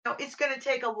it's going to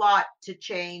take a lot to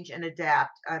change and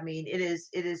adapt. I mean, it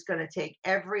is going to take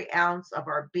every ounce of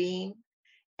our being,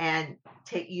 and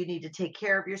take you need to take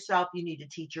care of yourself. You need to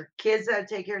teach your kids how to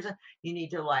take care of them. You need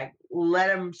to like let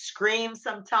them scream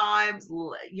sometimes.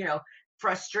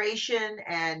 Frustration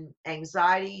and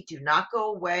anxiety do not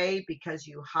go away because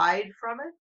you hide from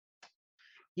it.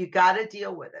 You got to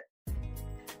deal with it.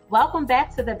 Welcome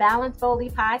back to the Balance Boldly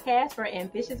podcast for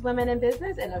ambitious women in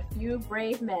business and a few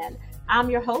brave men. I'm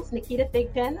your host, Nikita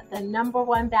Thigpen, the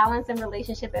 #1 balance and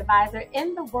relationship advisor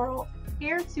in the world,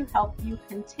 here to help you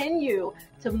continue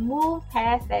to move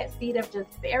past that seat of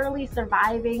just barely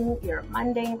surviving your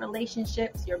mundane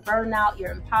relationships, your burnout,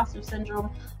 your imposter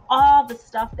syndrome, all the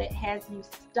stuff that has you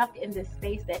stuck in this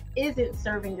space that isn't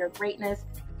serving your greatness,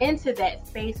 into that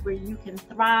space where you can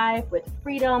thrive with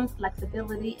freedom,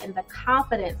 flexibility, and the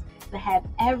confidence to have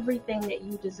everything that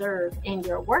you deserve in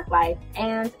your work life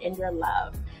and in your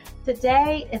love.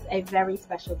 Today is a very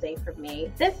special day for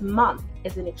me. This month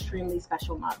is an extremely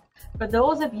special month. For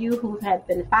those of you who have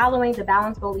been following the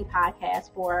Balance Boldly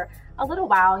podcast for a little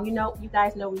while, you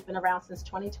guys know we've been around since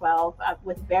 2012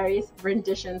 with various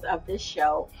renditions of this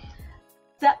show.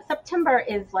 September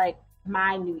is like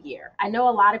my new year. I know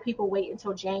a lot of people wait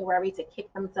until January to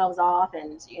kick themselves off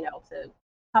and, to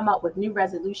come up with new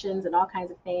resolutions and all kinds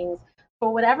of things.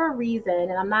 For whatever reason,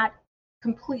 and I'm not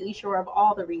completely sure of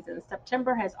all the reasons,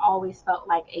 September has always felt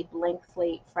like a blank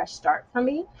slate, fresh start for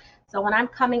me. So when I'm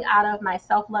coming out of my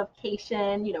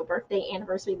self-lovecation, birthday,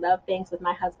 anniversary, love things with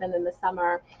my husband in the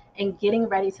summer and getting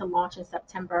ready to launch in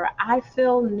September, I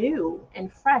feel new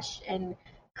and fresh and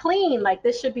clean, like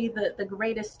this should be the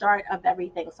greatest start of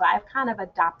everything. So I've kind of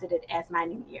adopted it as my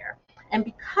new year. And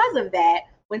because of that,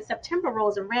 when September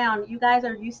rolls around, you guys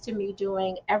are used to me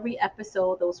doing every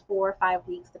episode, those 4 or 5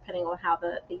 weeks, depending on how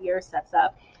the year sets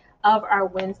up, of our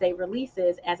Wednesday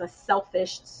releases as a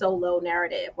selfish solo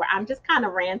narrative where I'm just kind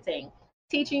of ranting,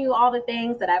 teaching you all the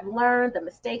things that I've learned, the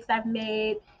mistakes I've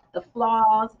made, the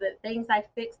flaws, the things I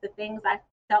fixed, the things I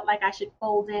felt like I should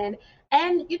fold in,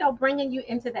 and bringing you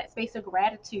into that space of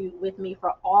gratitude with me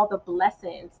for all the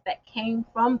blessings that came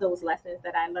from those lessons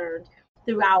that I learned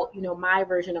throughout my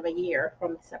version of a year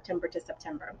from September to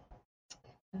September.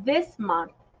 This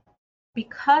month,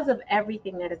 because of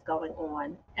everything that is going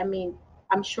on, I mean,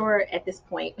 I'm sure at this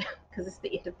point, because it's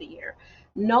the end of the year,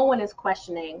 no one is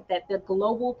questioning that the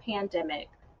global pandemic,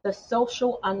 the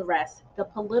social unrest, the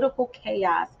political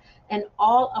chaos, and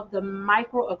all of the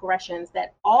microaggressions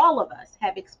that all of us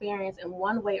have experienced in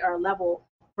one way or level,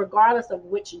 regardless of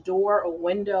which door or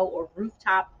window or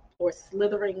rooftop or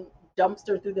slithering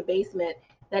dumpster through the basement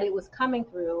that it was coming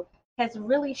through, has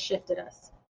really shifted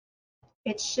us.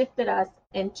 It shifted us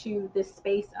into this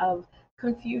space of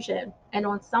confusion and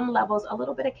on some levels a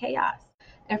little bit of chaos.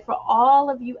 And for all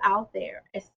of you out there,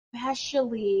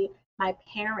 especially my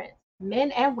parents,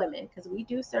 men and women, because we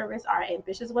do service our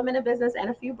ambitious women in business and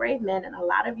a few brave men, and a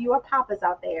lot of you are papas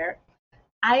out there.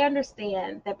 I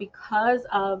understand that because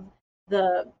of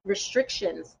the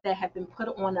restrictions that have been put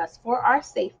on us for our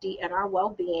safety and our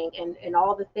well-being and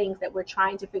all the things that we're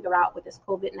trying to figure out with this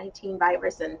COVID-19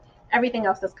 virus and everything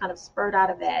else that's kind of spurred out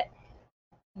of that,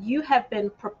 you have been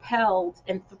propelled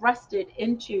and thrusted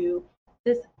into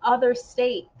this other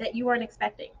state that you weren't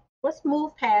expecting. Let's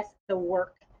move past the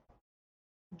work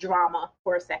drama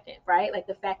for a second, right? Like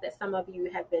the fact that some of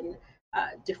you have been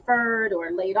deferred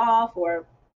or laid off, or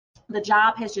the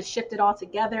job has just shifted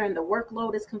altogether and the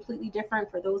workload is completely different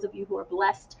for those of you who are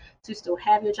blessed to still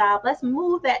have your job. Let's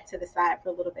move that to the side for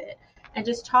a little bit and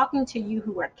just talking to you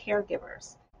who are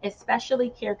caregivers, especially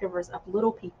caregivers of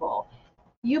little people.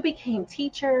 You became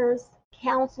teachers,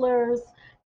 counselors,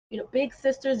 big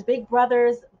sisters, big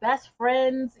brothers, best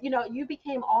friends. You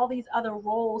became all these other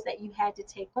roles that you had to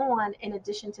take on in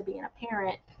addition to being a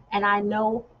parent. And I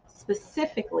know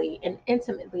specifically and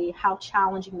intimately how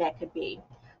challenging that could be,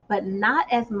 but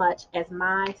not as much as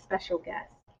my special guest.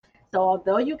 So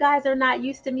although you guys are not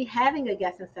used to me having a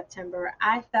guest in September,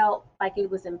 I felt like it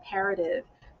was imperative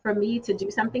for me to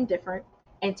do something different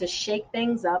and to shake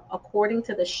things up according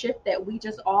to the shift that we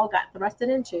just all got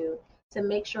thrusted into, to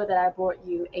make sure that I brought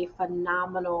you a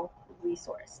phenomenal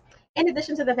resource. In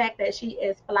addition to the fact that she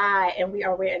is fly and we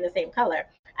are wearing the same color,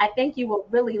 I think you will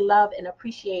really love and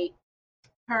appreciate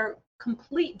her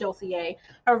complete dossier.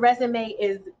 Her resume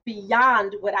is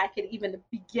beyond what I could even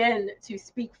begin to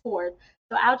speak for.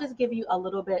 So I'll just give you a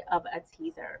little bit of a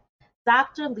teaser.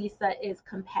 Dr. Lisa is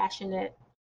compassionate.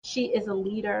 She is a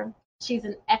leader. She's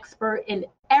an expert in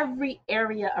every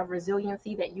area of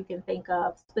resiliency that you can think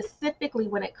of, specifically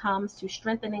when it comes to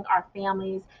strengthening our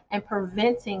families and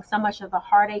preventing so much of the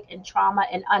heartache and trauma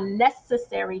and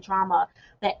unnecessary drama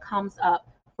that comes up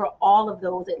for all of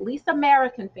those, at least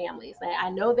American families. And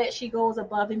I know that she goes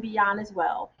above and beyond as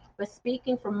well. But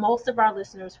speaking for most of our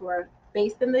listeners who are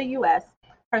based in the US,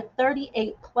 her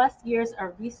 38 plus years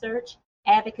of research,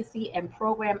 advocacy, and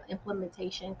program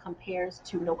implementation compares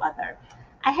to no other.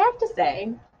 I have to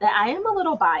say that I am a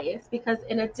little biased because,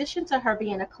 in addition to her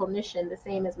being a clinician, the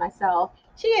same as myself,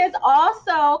 she is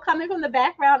also coming from the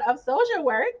background of social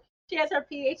work. She has her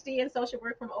PhD in social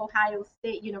work from Ohio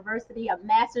State University, a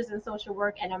master's in social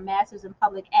work, and a master's in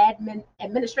public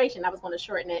administration. I was going to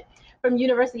shorten it from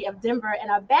University of Denver, and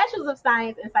a bachelor's of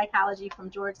science in psychology from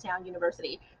Georgetown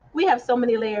University. We have so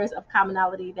many layers of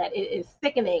commonality that it is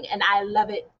sickening, and I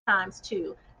love it times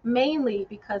two. Mainly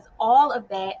because all of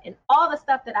that and all the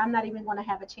stuff that I'm not even going to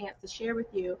have a chance to share with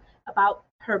you about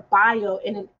her bio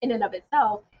in and of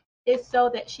itself is so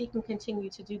that she can continue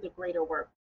to do the greater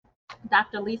work.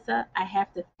 Dr. Lisa, I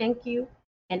have to thank you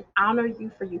and honor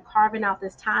you for you carving out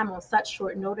this time on such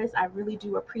short notice. I really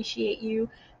do appreciate you.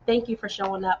 Thank you for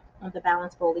showing up on the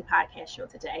Balance Boldly podcast show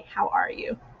today. How are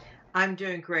you? I'm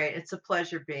doing great. It's a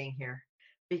pleasure being here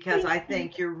because Thank I you.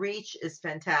 think your reach is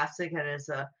fantastic. And as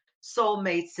a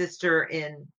soulmate sister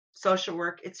in social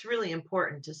work, it's really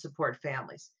important to support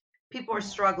families. People are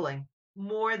struggling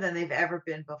more than they've ever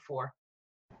been before.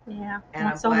 Yeah, And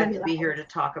on I'm so glad many to be here levels.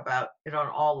 to talk about it on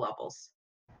all levels.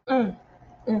 Mm.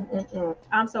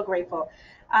 I'm so grateful.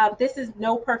 This is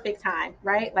no perfect time,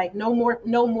 right? Like no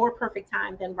more perfect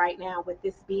time than right now, with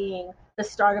this being the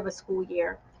start of a school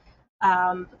year,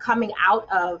 coming out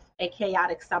of a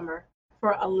chaotic summer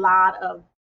for a lot of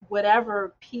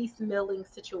whatever piecemealing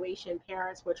situation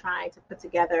parents were trying to put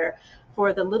together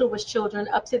for the littlest children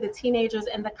up to the teenagers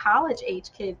and the college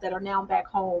age kids that are now back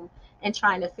home and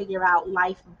trying to figure out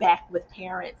life back with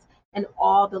parents and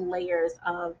all the layers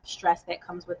of stress that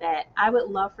comes with that. I would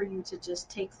love for you to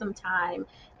just take some time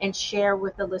and share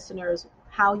with the listeners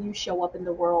how you show up in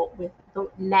the world with the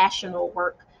national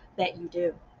work that you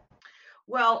do.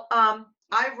 Well,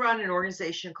 I run an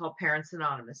organization called Parents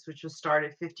Anonymous, which was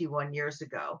started 51 years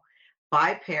ago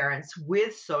by parents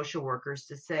with social workers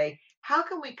to say, how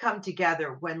can we come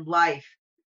together when life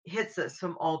hits us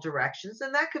from all directions?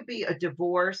 And that could be a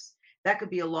divorce, that could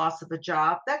be a loss of a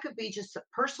job, that could be just a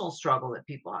personal struggle that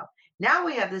people have. Now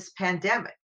we have this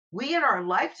pandemic. We in our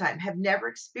lifetime have never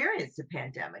experienced a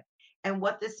pandemic. And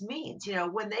what this means,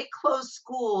 when they closed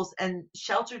schools and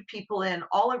sheltered people in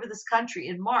all over this country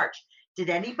in March, did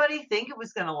anybody think it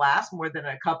was going to last more than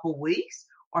a couple weeks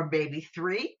or maybe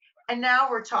three? And now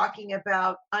we're talking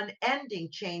about unending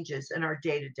changes in our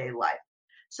day to day life.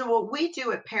 So, what we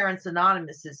do at Parents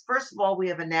Anonymous is, first of all, we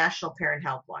have a national parent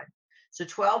helpline. So,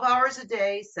 12 hours a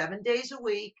day, 7 days a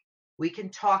week, we can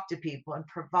talk to people and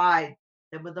provide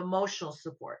them with emotional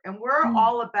support. And we're Mm.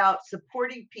 all about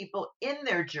supporting people in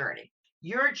their journey.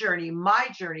 Your journey, my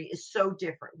journey is so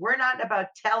different. We're not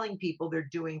about telling people they're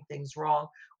doing things wrong.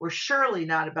 We're surely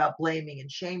not about blaming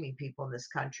and shaming people in this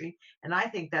country. And I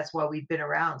think that's why we've been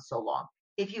around so long.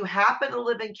 If you happen to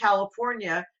live in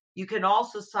California, you can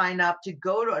also sign up to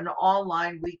go to an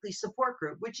online weekly support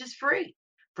group, which is free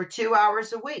for 2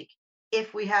 hours a week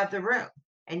if we have the room.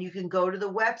 And you can go to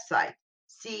the website,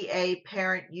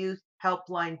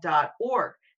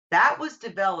 caparentyouthhelpline.org. That was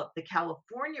developed, the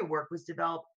California work was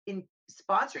developed in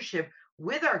sponsorship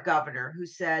with our governor, who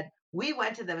said, we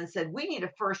went to them and said, we need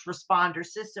a first responder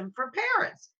system for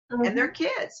parents and their Mm-hmm.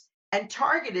 kids and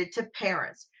targeted to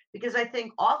parents. Because I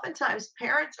think oftentimes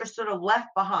parents are sort of left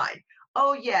behind.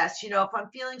 Oh, yes, if I'm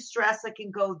feeling stressed, I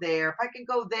can go there. If I can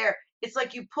go there, it's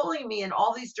like you pulling me in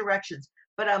all these directions,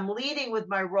 but I'm leading with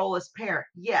my role as parent.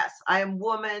 Yes, I am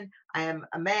woman, I am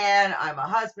a man, I'm a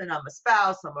husband, I'm a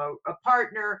spouse, I'm a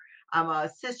partner, I'm a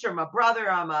sister, I'm a brother,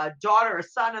 I'm a daughter, a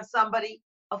son of somebody,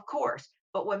 of course.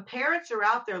 But when parents are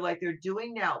out there like they're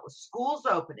doing now, with schools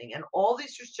opening and all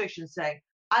these restrictions saying,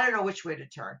 I don't know which way to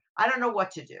turn, I don't know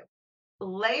what to do,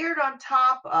 layered on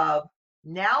top of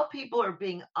now people are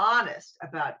being honest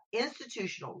about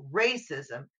institutional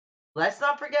racism. Let's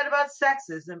not forget about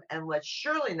sexism, and let's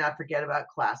surely not forget about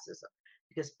classism,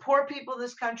 because poor people in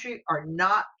this country are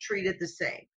not treated the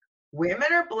same.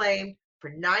 Women are blamed for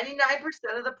 99%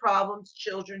 of the problems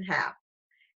children have.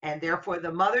 And therefore,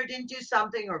 the mother didn't do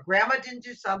something, or grandma didn't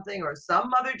do something, or some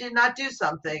mother did not do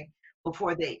something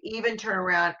before they even turn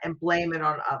around and blame it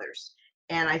on others.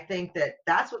 And I think that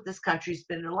that's what this country's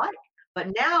been like. But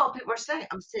now people are saying,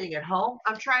 I'm sitting at home,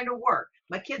 I'm trying to work,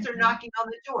 my kids are Mm-hmm. knocking on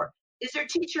the door. Is their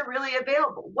teacher really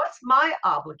available? What's my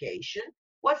obligation?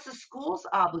 What's the school's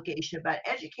obligation about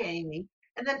educating me?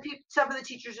 And then some of the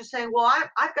teachers are saying, well,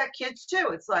 I've got kids too.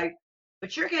 It's like,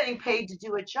 but you're getting paid to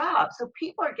do a job. So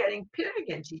people are getting pitted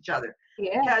against each other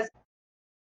Yeah. because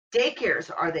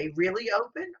daycares, are they really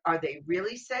open? Are they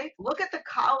really safe? Look at the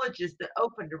colleges that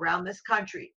opened around this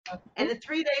country. And Mhm. in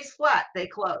 3 days flat, they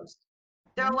closed.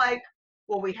 They're Mhm. like,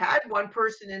 well, we had one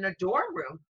person in a dorm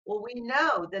room. Well, we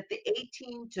know that the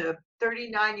 18 to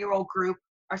 39-year-old group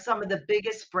are some of the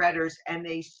biggest spreaders and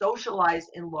they socialize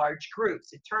in large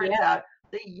groups. It turns Yeah. out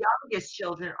the youngest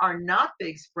children are not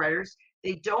big spreaders.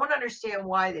 They don't understand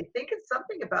why. They think it's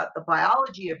something about the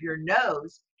biology of your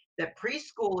nose that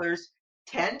preschoolers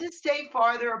tend to stay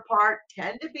farther apart,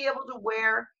 tend to be able to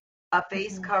wear a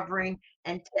face Mhm. covering,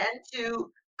 and tend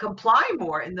to comply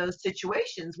more in those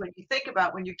situations. When you think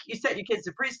about when you sent your kids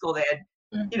to preschool, they had,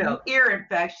 Mhm. ear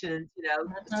infections,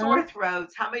 Mhm. sore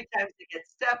throats, how many times they get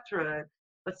stepped through.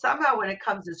 But somehow when it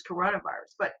comes to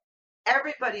coronavirus, but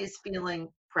everybody is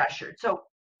feeling pressured. So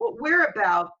what we're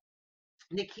about,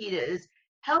 Nikita, is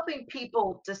helping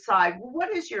people decide, well,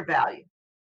 what is your value?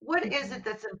 What is Mhm. it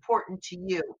that's important to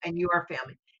you and your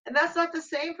family? And that's not the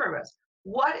same for us.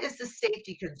 What is the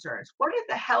safety concerns? What are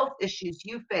the health issues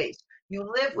you face? You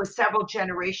live with several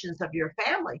generations of your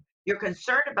family. You're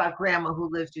concerned about grandma who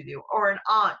lives with you or an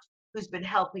aunt who's been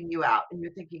helping you out. And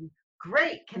you're thinking,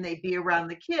 great, can they be around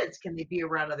the kids? Can they be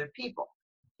around other people?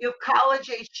 You have college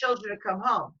age children who come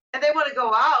home and they want to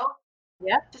go out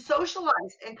Yep. to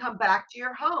socialize and come back to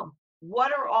your home.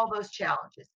 What are all those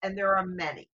challenges? And there are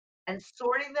many. And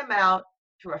sorting them out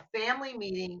through a family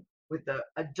meeting with the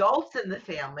adults in the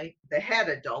family, the head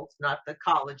adults, not the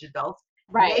college adults,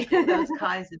 Right. making those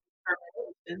kinds of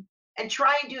determinations and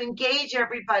trying to engage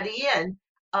everybody in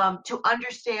to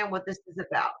understand what this is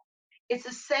about. It's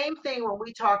the same thing when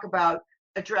we talk about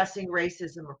addressing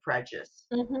racism or prejudice.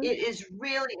 Mhm. It is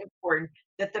really important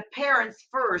that the parents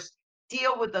first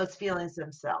deal with those feelings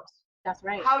themselves. That's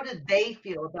right. How do they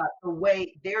feel about the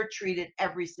way they're treated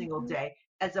every single Mhm. day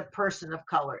as a person of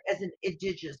color, as an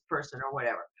indigenous person or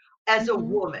whatever, as a Mhm.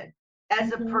 woman,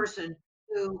 as a Mhm. person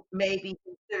who may be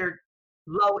considered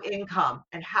low income,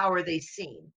 and how are they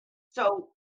seen?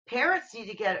 So parents need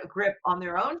to get a grip on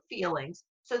their own feelings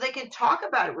so they can talk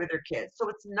about it with their kids. So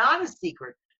it's not a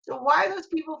secret. So why are those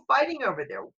people fighting over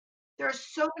there? There are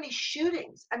so many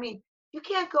shootings. I mean, you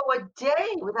can't go a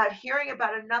day without hearing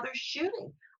about another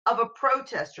shooting of a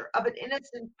protester, of an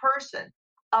innocent person,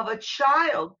 of a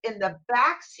child in the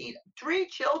back seat, three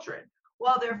children,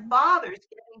 while their Mhm. father's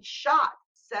getting shot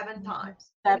 7 Mhm.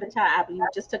 times. I mean, Sabotage. You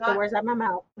that's just took the not words out of my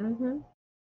mouth. Mhm.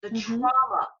 the Mhm.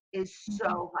 trauma is Mhm.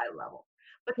 so high level.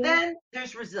 But Yeah. then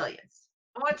there's resilience.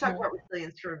 I want to talk Mhm. about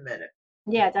resilience for a minute.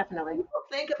 Yeah, definitely. People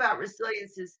think about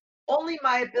resilience as only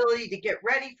my ability to get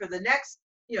ready for the next,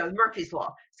 Murphy's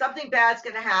Law. Something bad's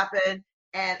going to happen,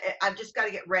 and I've just got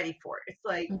to get ready for it. It's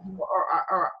like, Mhm.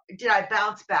 or did I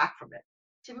bounce back from it?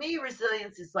 To me,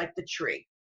 resilience is like the tree.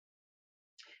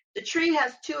 The tree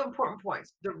has two important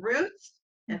points: the roots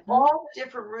and Mhm. all the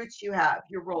different roots you have,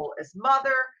 your role as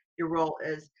mother, your role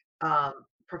as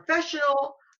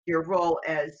professional, your role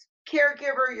as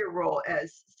caregiver, your role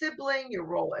as sibling, your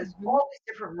role as Mhm. all these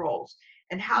different roles,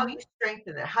 and how you Mhm.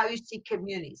 strengthen it, how you see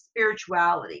community,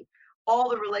 spirituality, all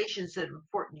the relations that are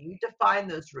important to you. You define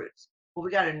those roots. Well,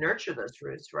 we got to nurture those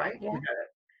roots, right? We Yeah. got to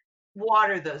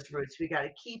water those roots. We got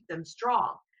to keep them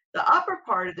strong. The upper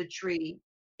part of the tree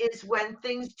is when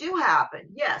things do happen.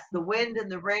 Yes, the wind and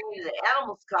the rain and the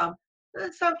animals come.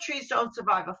 Some trees don't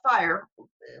survive a fire,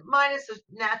 minus a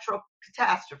natural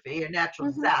catastrophe, a natural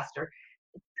Mhm. disaster.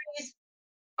 Trees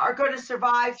are going to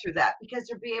survive through that because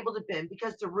they'll be able to bend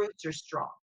because the roots are strong.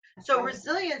 That's So right.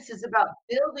 resilience is about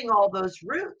building all those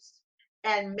roots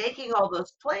and making all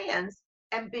those plans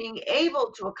and being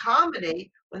able to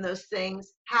accommodate when those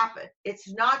things happen.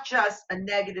 It's not just a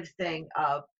negative thing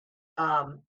of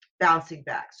um, bouncing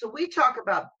back. So we talk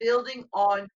about building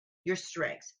on your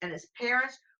strengths. And as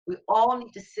parents, we all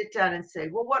need to sit down and say,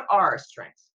 well, what are our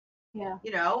strengths? Yeah.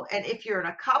 And if you're in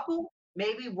a couple,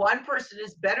 maybe one person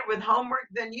is better with homework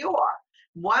than you are.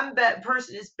 One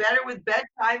person is better with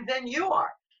bedtime than you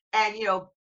are. And,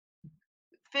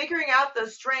 figuring out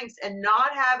those strengths and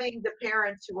not having the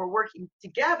parents who are working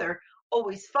together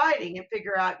always fighting and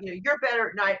figure out, you're better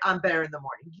at night, I'm better in the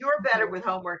morning. You're better Mhm. with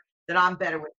homework than I'm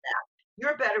better with that.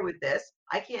 You're better with this.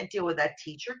 I can't deal with that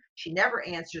teacher. She never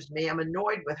answers me. I'm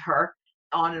annoyed with her,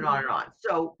 on and on Yeah. and on.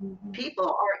 So Mhm. people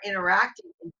are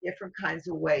interacting in different kinds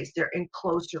of ways. They're in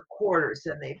closer quarters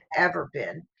than they've ever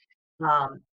been,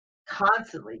 um,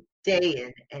 constantly, day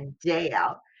in and day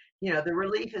out. The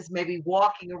relief is maybe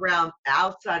walking around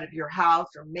outside of your house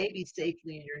or maybe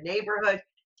safely in your neighborhood,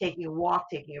 taking a walk,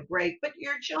 taking a break. But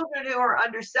your children who are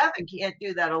under 7 can't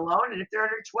do that alone. And if they're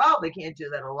under 12, they can't do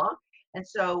that alone. And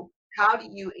so, how do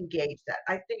you engage that?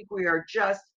 I think we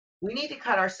need to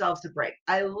cut ourselves a break.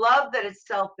 I love that it's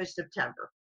Selfish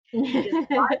September because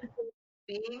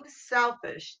being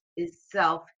selfish is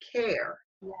self care.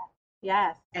 Yeah.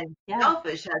 Yes. And Yes.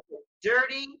 selfish has a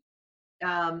dirty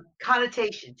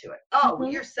connotation to it. Oh, well,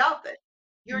 Mm-hmm. you're selfish.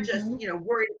 You're just, Mm-hmm.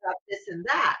 worried about this and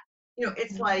that.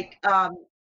 It's Mm-hmm. like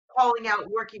calling out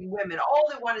working women. All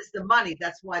they want is the money.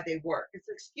 That's why they work. It's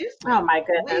excuse Oh me. my We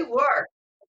goodness. work.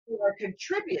 We are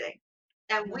contributing,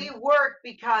 and Mhm. we work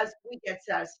because we get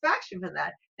satisfaction from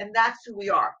that, and that's who we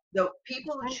are. The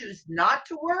people who Right. choose not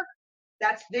to work,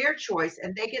 that's their choice,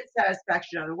 and they get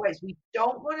satisfaction in other ways. We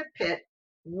don't want to pit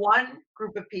one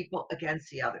group of people against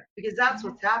the other because that's Yeah.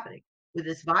 what's happening with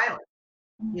this violence.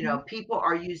 Mm-hmm. People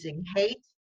are using hate,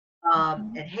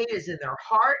 Mm-hmm. and hate is in their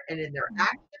heart and in their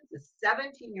actions. A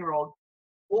 17-year-old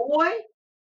boy,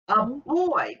 a Mm-hmm.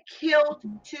 boy killed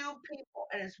Mm-hmm. 2 people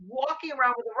and is walking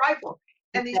around with a rifle.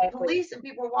 And these Exactly. police and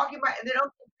people are walking by and they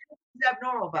don't think anything's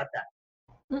abnormal about that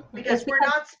Mm-mm. It's because we're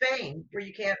because, not Spain where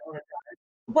you can't own a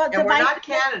well, gun, and we're divisiveness not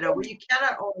Canada where is, you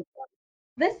cannot own a gun.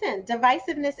 listen,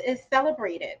 divisiveness is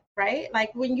celebrated, right?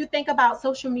 Like when you think about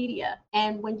social media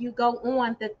and when you go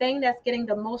on, the thing that's getting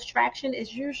the most traction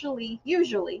is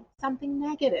usually something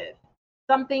negative,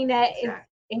 something that is Exactly.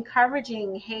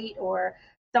 encouraging hate or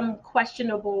some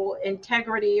questionable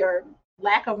integrity or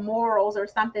lack of morals or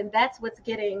something. That's what's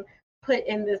getting put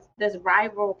in this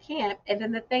rival camp. And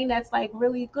then the thing that's like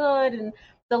really good, and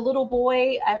the little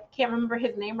boy, I can't remember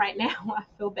his name right now. I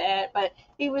feel bad, but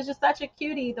he was just such a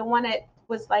cutie. The one that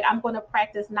was like, I'm going to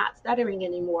practice not stuttering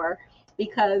anymore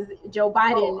because Joe Oh,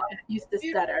 Biden used to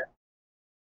beautiful. stutter.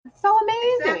 It's so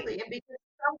amazing. Exactly. And because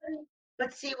somebody,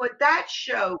 but see what that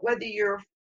show, whether you're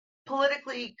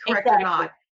politically correct or Exactly.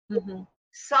 not, Hmm.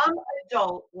 some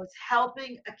adult was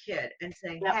helping a kid and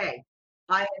saying, Yep. "Hey,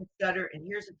 I am stutter, and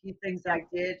here's a few things Yep.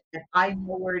 I did, and I Hmm.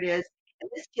 know where it is." And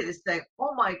this kid is saying,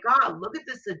 "Oh my God, look at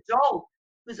this adult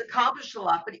who's accomplished a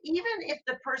lot." But even if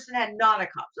the person had not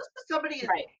accomplished, just because somebody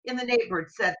Right. in the neighborhood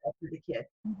said that to the kid,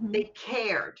 Hmm. they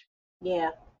cared.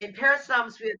 Yeah. In Parents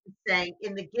Anonymous, we have the saying,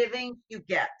 "In the giving, you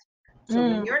get." So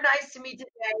when Mm. you're nice to me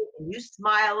today and you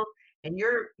smile and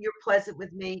you're pleasant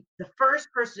with me, the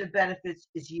first person who benefits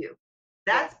is you. Yes.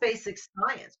 That's basic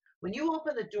science. When you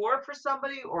open the door for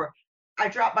somebody, or I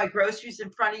drop my groceries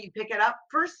in front of you, pick it up,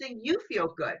 first thing you feel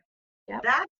good. Yep.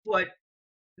 That's what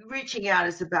reaching out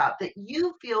is about, that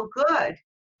you feel good.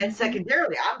 And Hmm.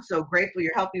 secondarily, I'm so grateful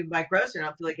you're helping with my grocery and I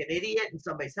don't feel like an idiot and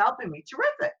somebody's helping me.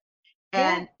 Terrific.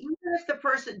 Yeah. And even if the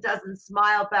person doesn't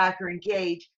smile back or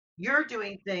engage, you're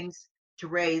doing things to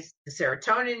raise the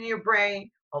serotonin in your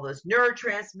brain, all those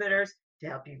neurotransmitters to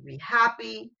help you be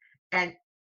happy. And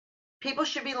people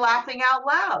should be laughing out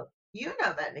loud. You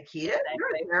know that, Nikita. You're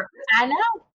a Exactly. therapist. I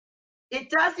know. It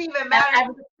doesn't even I, matter I, if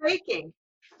it's faking.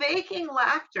 Faking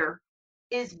laughter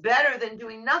is better than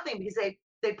doing nothing because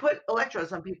they put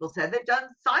electrodes on people's head. They've done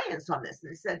science on this.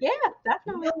 And they said yeah,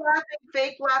 definitely. real laughing,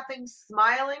 fake laughing,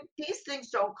 smiling, these things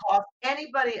don't cost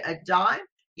anybody a dime.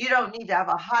 You don't need to have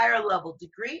a higher level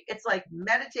degree. It's like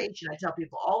meditation. I tell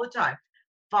people all the time,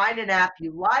 find an app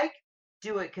you like,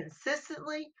 do it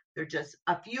consistently. They're just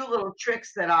a few little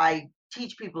tricks that I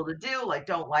teach people to do, like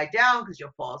don't lie down because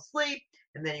you'll fall asleep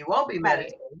and then you won't be Right.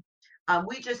 meditating.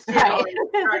 We just did Right.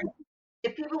 on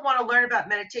if people want to learn about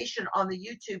meditation on the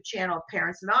YouTube channel of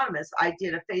Parents Anonymous, I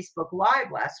did a Facebook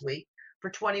Live last week for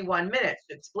 21 minutes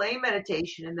to explain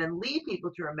meditation and then lead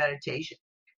people through a meditation.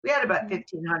 We had about Hmm.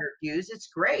 1,500 views. It's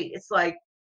great. It's like,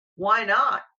 why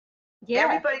not? Yeah.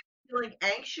 Everybody's feeling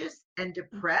anxious and Hmm.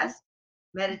 depressed.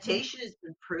 Hmm. Meditation has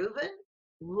been proven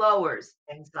lowers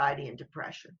anxiety and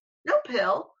depression. No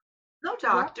pill, no Yep.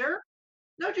 doctor,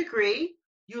 no degree.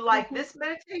 You like Hmm. this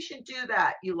meditation, do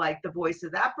that. You like the voice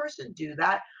of that person, do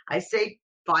that. I say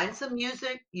find some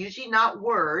music, usually not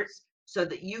words, so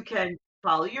that you can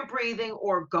follow your breathing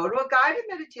or go to a guided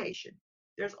meditation.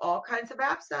 There's all kinds of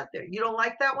apps out there. You don't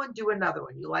like that one, do another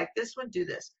one. You like this one, do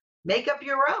this. Make up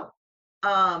your own.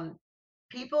 Um,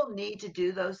 People need to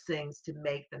do those things to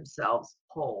make themselves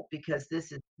whole because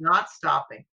this is not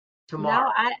stopping No,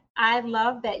 tomorrow. I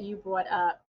love that you brought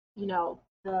up,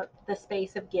 the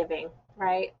space of giving,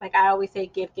 right? Like I always say,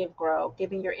 give, give, grow,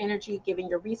 giving your energy, giving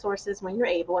your resources when you're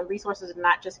able, and resources are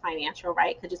not just financial,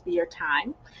 right? Could just be your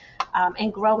time,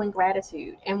 and grow in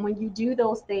gratitude. And when you do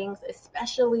those things,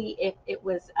 especially if it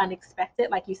was unexpected,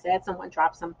 like you said, someone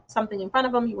dropped something in front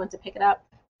of them, you went to pick it up.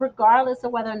 regardless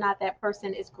of whether or not that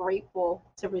person is grateful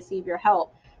to receive your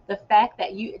help, the fact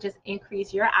that you just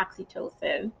increase your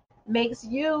oxytocin makes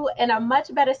you in a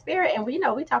much better spirit. And we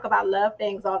know we talk about love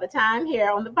things all the time here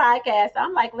on the podcast.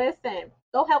 I'm like, listen,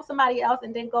 go help somebody else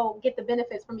and then go get the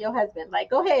benefits from your husband. Like,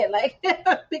 go ahead, like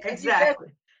because you just Exactly.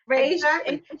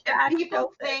 Exactly. increase your And people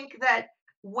oxytocin. think that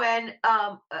when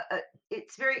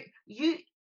it's very you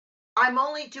I'm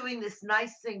only doing this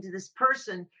nice thing to this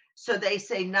person, so they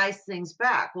say nice things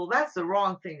back. Well, that's the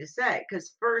wrong thing to say,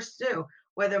 because first, too,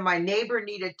 whether my neighbor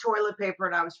needed toilet paper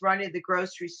and I was running to the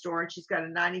grocery store and she's got a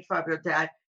 95-year-old dad,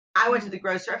 I went to the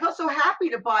grocery. I felt so happy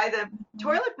to buy them Mhm.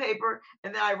 toilet paper,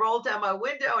 and then I rolled down my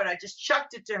window and I just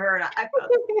chucked it to her, and I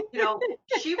felt,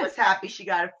 she was happy she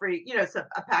got a free,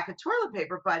 a pack of toilet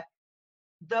paper. But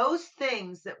those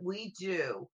things that we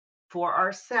do for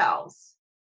ourselves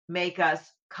make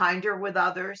us kinder with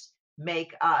others,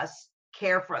 make us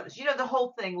care for others. The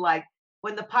whole thing, like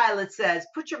when the pilot says,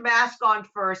 put your mask on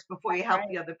first before you help Right.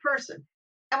 the other person.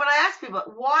 And when I ask people,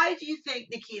 why do you think,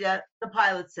 Nikita, the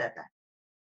pilot said that?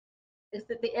 It's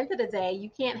at the end of the day, you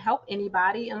can't help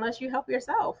anybody unless you help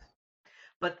yourself.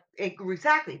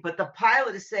 Exactly. But the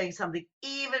pilot is saying something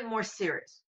even more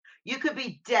serious. You could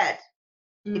be dead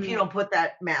if you Mm, don't put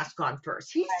that mask on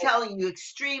first. He's right, telling you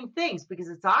extreme things because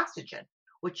it's oxygen.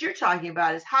 What you're talking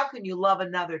about is, how can you love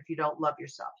another if you don't love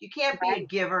yourself? You can't be a right,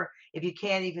 giver if you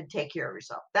can't even take care of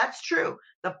yourself. That's true.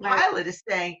 The right, pilot is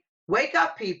saying, wake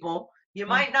up, people. You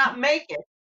might mhm, not make it.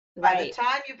 By the right.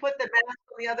 time you put the mask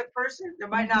on the other person, there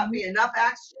might not Hmm. be enough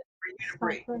oxygen for you to So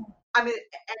breathe. true. I mean,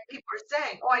 and people are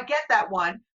saying, oh, I get that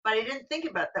one, but I didn't think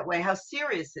about it that way, how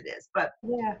serious it is. But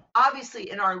Yeah. obviously,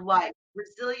 in our life,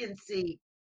 resiliency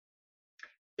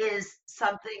is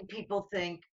something people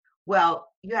think, well,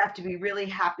 you have to be really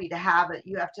happy to have it.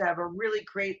 You have to have a really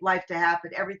great life to have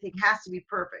it. Everything has to be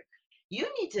perfect. You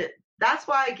need to, that's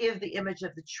why I give the image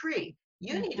of the tree.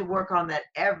 You need to Hmm. work on that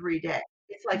every day.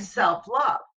 It's like Hmm. self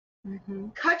love. Hmm.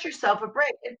 Cut yourself a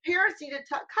break. And parents need to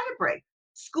cut a break.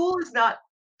 School is not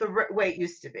the way it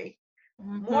used to be.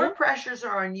 More Hmm. pressures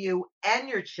are on you and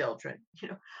your children.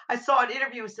 I saw an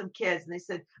interview with some kids and they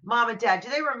said, Mom and Dad, do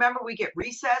they remember we get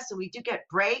recess and we do get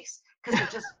breaks? Because they're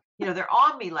just, they're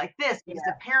on me like this because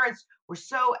the Yeah. parents were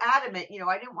so adamant.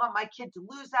 I didn't want my kid to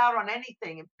lose out on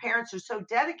anything. And parents are so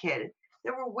dedicated.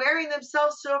 They were wearing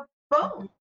themselves so boom.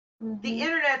 Hmm. The Hmm.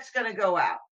 internet's going to go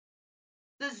out.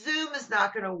 The Zoom is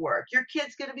not going to work. Your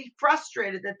kid's going to be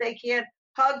frustrated that they can't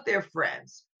hug their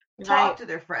friends, talk Right. to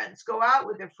their friends, go out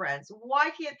with their friends.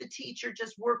 Why can't the teacher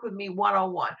just work with me one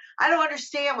on one? I don't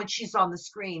understand when she's on the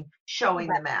screen showing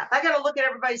the Right. math. I got to look at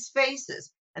everybody's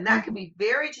faces, and that can Hmm. be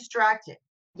very distracting.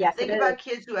 And Yes, it think is. about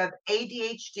kids who have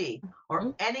ADHD or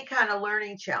Mhm. any kind of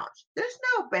learning challenge. There's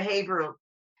no behavioral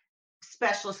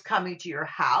specialist coming to your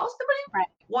house. Nobody Right.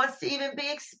 wants to even be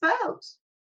exposed.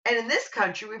 And in this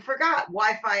country, we forgot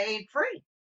Wi-Fi ain't free.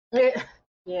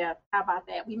 Yeah. How about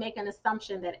that? We make an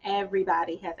assumption that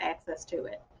everybody has access to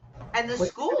it, And the which isn't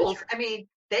schools, true. I mean,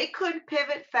 they couldn't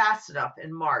pivot fast enough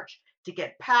in March to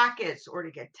get packets or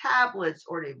to get tablets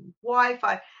or to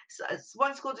Wi-Fi. So,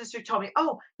 one school district told me,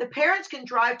 "Oh, the parents can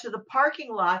drive to the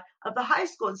parking lot of the high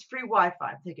school. It's free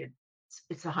Wi-Fi." I'm thinking,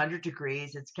 it's 100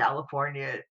 degrees. It's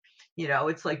California.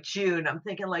 It's like June. I'm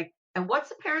thinking, like, and what's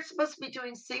the parent supposed to be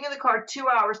doing? Sitting in the car 2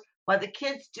 hours while the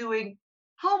kid's doing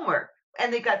homework.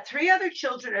 And they've got three other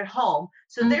children at home.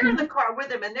 So they're in the Hmm. car with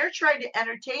them and they're trying to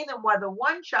entertain them while the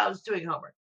one child is doing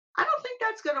homework. I don't think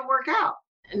that's going to work out,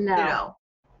 you No, know,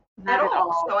 at not at all.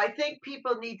 all. So I think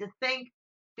people need to think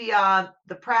beyond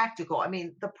the practical. I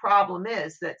mean, the problem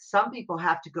is that some people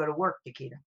have to go to work,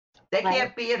 Nikita. They Right.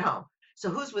 can't be at home. So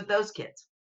who's with those kids?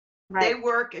 They Right.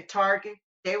 work at Target,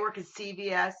 they work at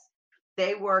CVS,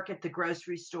 they work at the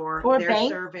grocery store, Or they're bank.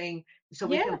 serving so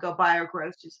we can Yeah. go buy our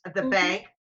groceries at the Hmm. bank.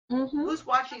 Hmm. Who's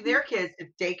watching their kids if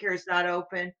daycare is not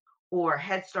open or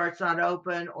Head Start's not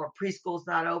open or preschool's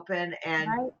not open and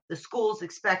Right. the school's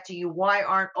expecting you? Why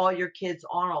aren't all your kids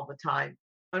on all the time?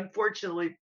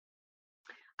 Unfortunately,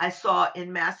 I saw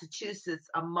in Massachusetts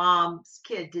a mom's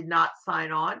kid did not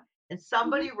sign on and Hmm.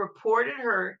 somebody reported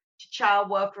her to child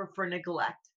welfare for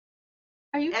neglect.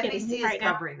 Are you kidding me NBC is right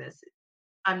now? covering this.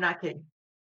 I'm not kidding.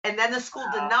 And then the school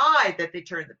Wow. denied that they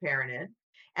turned the parent in.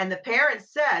 And the parent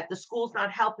said, the school's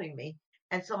not helping me.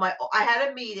 And so I had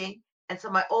a meeting. And so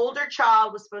my older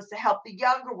child was supposed to help the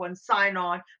younger one sign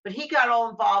on, but he got all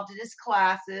involved in his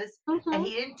classes and Hmm.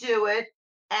 he didn't do it.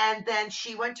 And then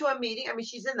she went to a meeting. I mean,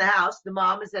 she's in the house. The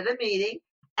mom is at a meeting.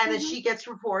 And then Hmm. she gets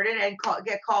reported and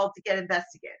get called to get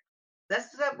investigated.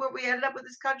 That's what we ended up with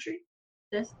this country.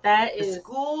 That The is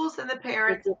schools and the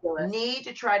parents ridiculous. need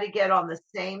to try to get on the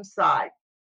same side.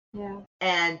 Yeah.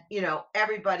 And,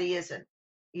 everybody isn't.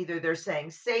 Either they're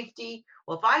saying safety.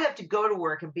 Well, if I have to go to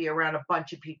work and be around a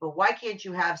bunch of people, why can't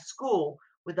you have school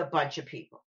with a bunch of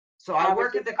people? So I I was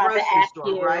work at just the about to grocery ask store,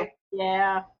 you. right?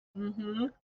 Yeah. Mm-hmm.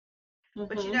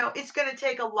 But Mm-hmm. it's going to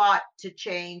take a lot to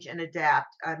change and adapt.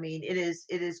 I mean, it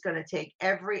is going to take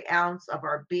every ounce of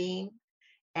our being,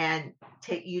 and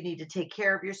take you need to take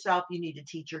care of yourself. You need to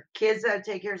teach your kids how to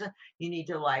take care of yourself. You need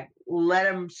to like let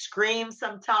them scream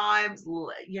sometimes.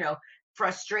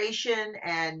 Frustration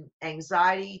and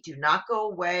anxiety do not go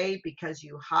away because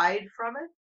you hide from it.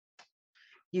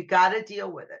 You got to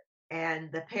deal with it. And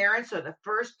the parents are the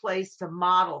first place to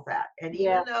model that. And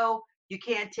Yeah. even though you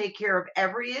can't take care of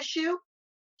every issue,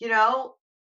 you know,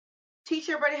 teach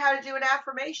everybody how to do an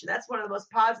affirmation. That's one of the most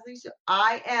positive things.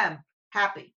 I am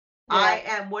happy. Yeah. I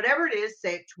am whatever it is.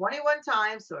 Say it 21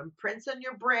 times so it imprints on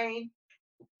your brain.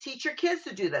 Teach your kids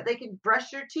to do that. They can brush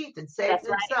their teeth and say it to That's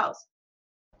right. themselves.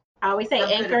 I always say I'm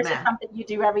good at anchors is math. something you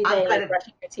do every I'm day, good like at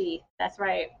brushing your teeth. That's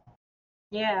right.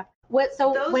 Yeah.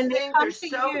 So those when they things are come to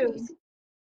so you, easy.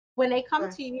 when they come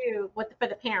But to you with for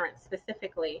the parents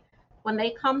specifically, when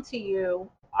they come to you,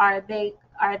 are they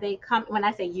come when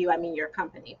I say you, I mean your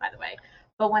company, by the way.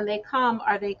 But when they come,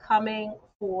 are they coming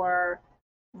for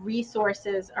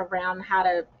resources around how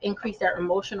to increase their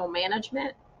emotional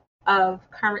management of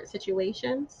current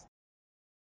situations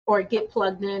or get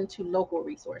plugged into local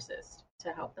resources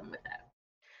to help them with that?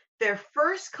 they're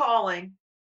first calling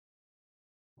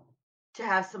to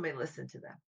have somebody listen to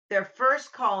them. They're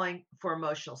first calling for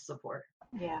emotional support,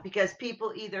 Yeah. because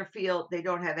people either feel they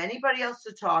don't have anybody else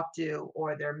to talk to,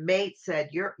 or their mate said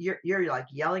you're like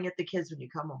yelling at the kids when you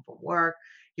come home from work.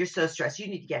 You're so stressed. You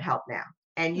need to get help now.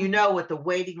 And you Mm-hmm. know what the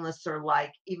waiting lists are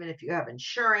like, even if you have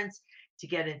insurance, to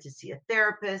get in to see a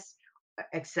therapist,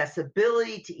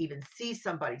 accessibility to even see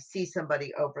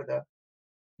somebody over the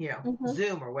Mm-hmm.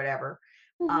 Zoom or whatever.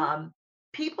 Mm-hmm. Um,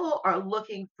 People are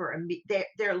looking for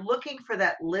they're looking for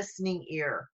that listening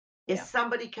ear. Yeah. Is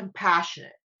somebody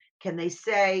compassionate? Can they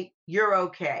say you're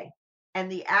okay? And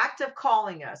the act of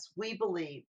calling us, we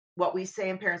believe what we say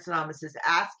in Parents Anonymous is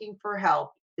asking for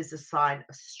help is a sign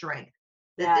of strength.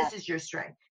 That Yeah. this is your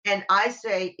strength. And I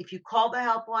say if you call the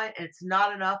helpline and it's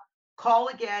not enough, call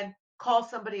again, call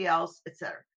somebody else,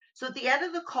 etc. So at the end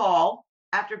of the call,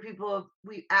 after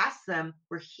we ask them,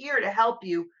 we're here to help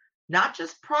you, not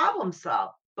just problem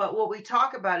solve, but what we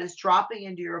talk about is dropping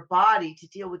into your body to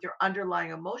deal with your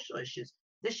underlying emotional issues.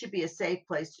 This should be a safe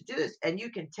place to do this. And you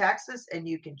can text us and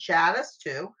you can chat us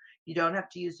too. You don't have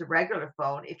to use the regular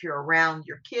phone. If you're around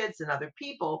your kids and other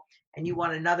people and you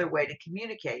want another way to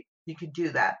communicate, you can do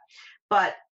that.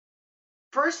 But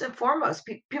first and foremost,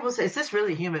 people say, "Is this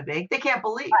really a human being?" They can't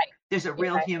believe Right. there's a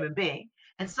real Exactly. human being.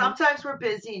 And Mm-hmm. sometimes we're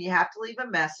busy and you have to leave a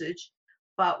message.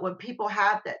 But when people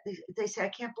have that, they say, "I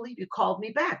can't believe you called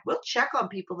me back." We'll check on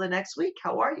people the next week.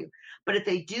 How are you? But if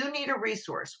they do need a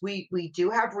resource, we do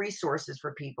have resources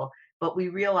for people, but we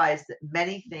realize that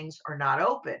many things are not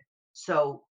open.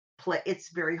 So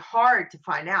it's very hard to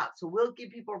find out. So we'll give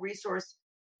people a resource,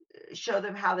 show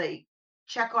them how they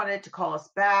check on it to call us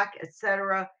back,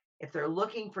 etc. If they're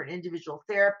looking for an individual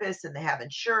therapist and they have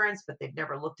insurance, but they've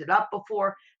never looked it up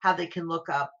before, how they can look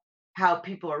up how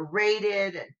people are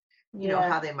rated, and Yeah.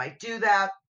 how they might do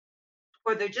that.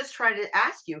 Or they're just trying to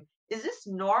ask you, is this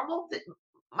normal that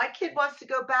my kid wants to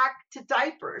go back to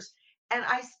diapers and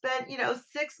I spent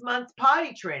 6 months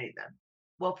potty training them?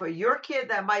 Well, for your kid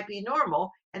that might be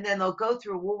normal, and then they'll go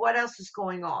through, well, what else is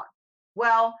going on?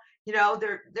 Well,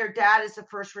 their dad is a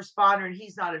first responder and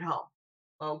he's not at home.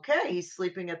 Okay, he's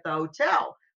sleeping at the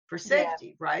hotel for Yeah.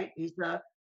 safety, right? He's a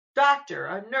doctor,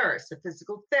 a nurse, a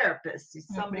physical therapist. He's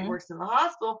somebody who Mm-hmm. works in the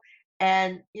hospital.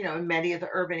 And in many of the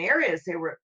urban areas,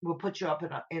 will put you up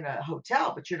in a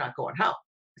hotel, but you're not going home.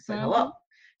 It's like hello. Mm-hmm.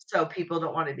 So people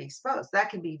don't want to be exposed. That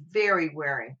can be very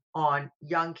wearing on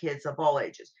young kids of all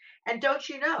ages. And don't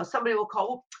you know, somebody will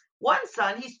call, well, one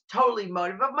son, he's totally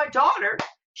motivated. But my daughter,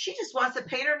 she just wants to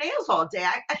paint her nails all day.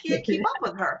 I can't keep up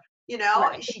with her. Is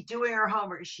Right. she doing her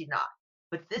homework? Is she not?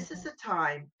 But this is Mm-hmm. a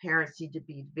time parents need to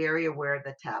be very aware of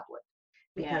the tablet,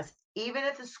 Yeah. because even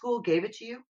if the school gave it to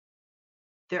you,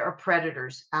 there are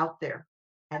predators out there,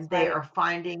 That's and they right. are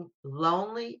finding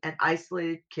lonely and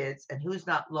isolated kids. And who's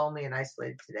not lonely and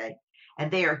isolated today? And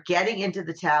they are getting into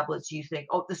the tablets. You think,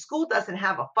 oh, the school doesn't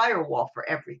have a firewall for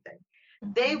everything.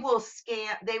 They Mm-hmm. will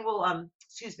scan,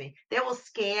 excuse me, they will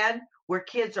scan where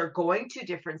kids are going to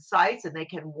different sites, and they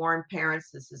can warn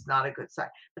parents this is not a good site.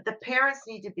 But the parents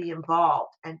need to be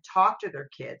involved and talk to their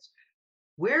kids.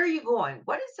 Where are you going?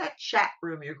 What is that chat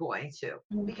room you're going to?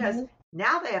 Because Mm-hmm.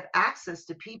 now they have access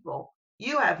to people.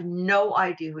 You have no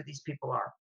idea who these people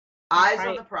are. That's Eyes on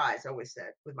right. the prize, I always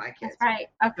said with my That's kids. right.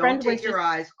 A Don't friend was take just your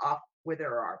eyes off where they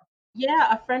are.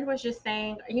 Yeah, a friend was just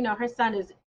saying, her son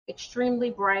is extremely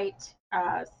bright,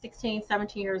 16,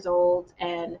 17 years old,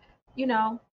 and, you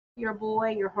know, you're a boy,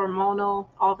 you're hormonal,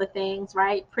 all the things,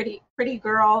 right? Pretty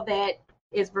girl that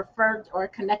is referred or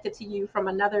connected to you from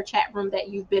another chat room that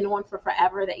you've been on for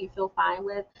forever that you feel fine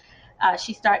with.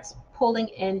 She starts pulling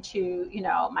into,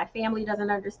 my family doesn't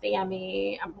understand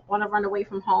me. I want to run away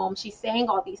from home. She's saying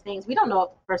all these things. We don't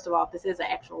know, first of all, if this is an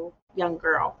actual young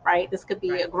girl, right? This could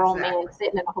be Right, a grown man exactly.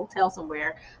 sitting in a hotel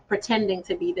somewhere pretending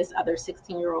to be this other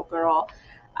 16-year-old girl.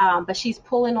 But she's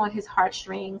pulling on his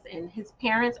heartstrings, and his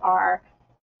parents are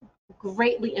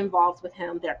greatly involved with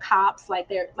him. They're cops, like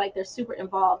they're super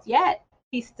involved. Yet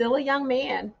he's still a young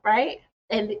man, right?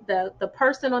 And the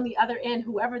person on the other end,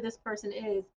 whoever this person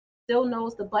is, still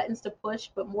knows the buttons to push.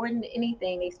 But more than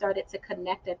anything, they started to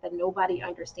connect it that nobody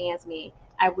understands me.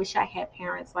 I wish I had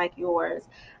parents like yours.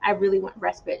 I really want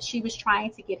respite. She was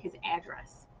trying to get his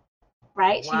address,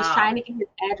 right? She was trying Wow. to get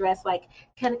his address. Like,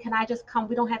 can I just come?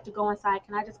 We don't have to go inside.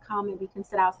 Can I just come and we can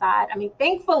sit outside? I mean,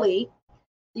 thankfully,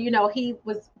 he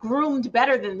was groomed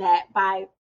better than that by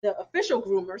the official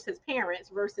groomers, his parents,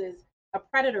 versus a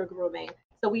predator grooming.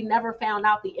 So we never found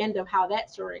out the end of how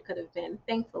that story could have been,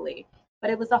 thankfully. But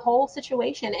it was a whole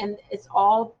situation, and it's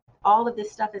all of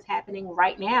this stuff is happening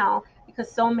right now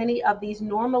because so many of these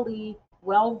normally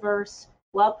well versed,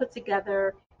 well put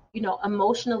together,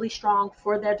 emotionally strong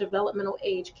for their developmental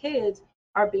age kids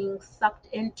are being sucked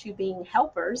into being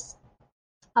helpers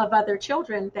of other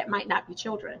children that might not be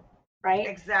children, right?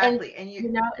 And Exactly. And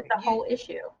it's a you whole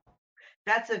issue.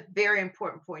 that's a very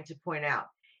important point to point out.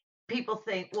 People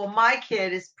think, well, my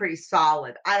kid is pretty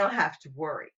solid. I don't have to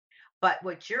worry. But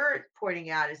what you're pointing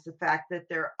out is the fact that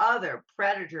there are other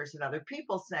predators and other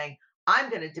people saying, I'm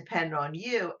going to depend on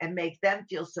you and make them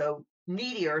feel so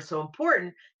needy or so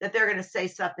important that they're going to say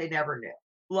stuff they never knew.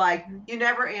 Like, Mhm. you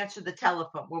never answered the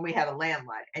telephone when we had a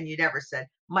landline and you never said,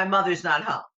 my mother's not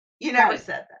home. You never Right,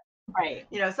 said that.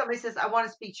 right. Somebody says, I want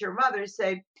to speak to your mother,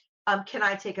 say, can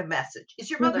I take a message?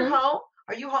 Is your mother Hmm. home?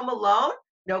 Are you home alone?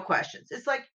 No questions. It's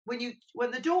like when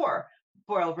the door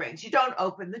bell rings, you don't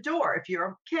open the door. If you're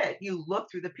a kid, you look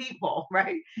through the people,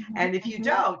 right? Hmm. And if you Hmm.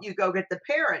 don't, you go get the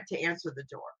parent to answer the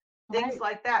door. Things Right.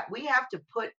 like that. We have to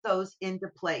put those into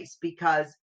place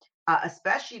because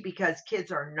especially because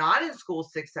kids are not in school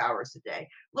 6 hours a day.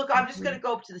 Look, I'm just going Hmm. to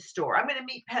go up to the store. I'm going to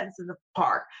meet Pence in the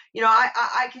park.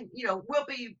 I can, we'll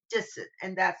be distant.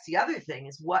 And that's the other thing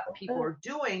is what people Good. are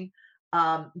doing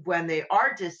when they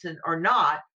are distant or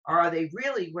not, or are they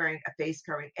really wearing a face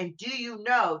covering? And do you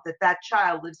know that that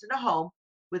child lives in a home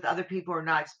with other people who are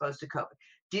not exposed to COVID?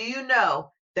 Do you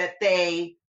know that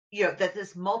that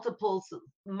this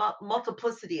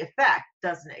multiplicity effect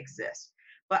doesn't exist?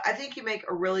 But I think you make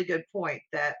a really good point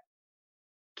that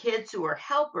kids who are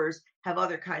helpers have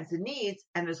other kinds of needs,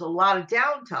 and there's a lot of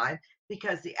downtime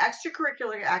because the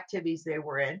extracurricular activities they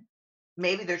were in,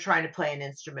 maybe they're trying to play an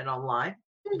instrument online.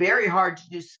 Hmm. Very hard to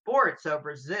do sports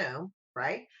over Zoom,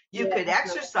 right? You Yeah, could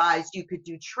definitely. exercise, you could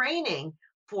do training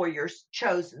for your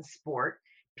chosen sport.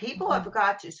 People Hmm. have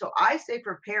got to. So I say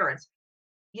for parents,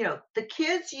 the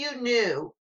kids you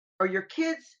knew or your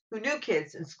kids who knew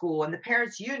kids in school and the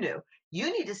parents you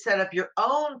need to set up your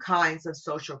own kinds of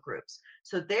social groups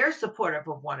so they're supportive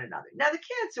of one another. Now, the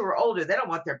kids who are older, they don't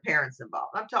want their parents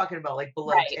involved. I'm talking about like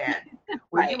below Right. 10,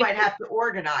 where you Right. might have to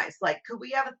organize, like, could we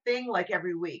have a thing like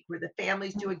every week where the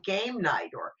families do a game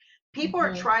night or people are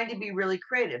Hmm. trying to be really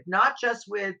creative, not just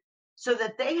with so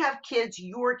that they have kids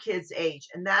your kids age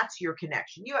and that's your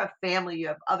connection. You have family, you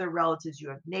have other relatives, you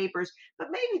have neighbors, but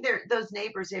maybe those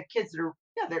neighbors they have kids that are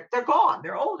they're gone,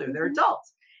 they're older, they're Hmm.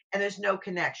 adults, and there's no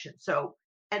connection. So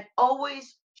and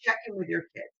always check in with your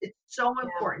kids. It's so Yeah.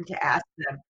 important to ask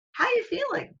them, how are you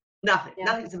feeling? Nothing. Yeah.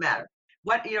 Nothing's the matter.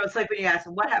 It's like when you ask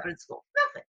them what happened at school.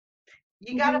 Nothing.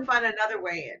 You got to Hmm. find another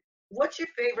way in. What's your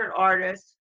favorite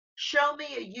artist? Show me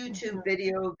a YouTube Hmm.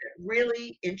 video that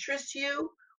really interests you.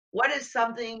 What is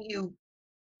something you've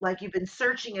been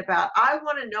searching about? I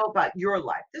want to know about your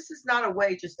life. This is not a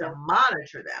way just to Yeah.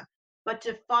 monitor them, but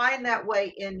to find that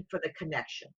way in for the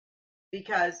connection.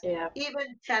 Because Yeah.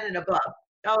 even 10 and above,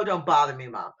 oh, don't bother me,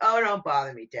 mom. Oh, don't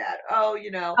bother me, dad. Oh,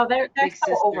 Oh, they're big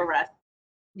so over sister. us.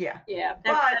 Yeah. Yeah,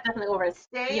 they're But definitely over us.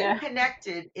 staying Yeah.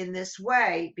 connected in this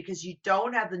way, because you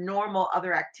don't have the normal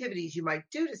other activities you might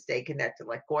do to stay connected,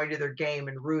 like going to their game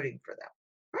and rooting for them.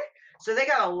 Right. So they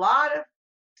got a lot of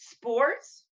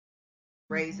sports,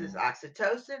 raises Hmm.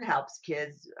 oxytocin, helps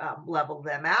kids level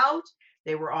them out.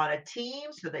 They were on a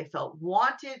team, so they felt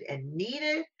wanted and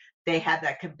needed. They had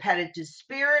that competitive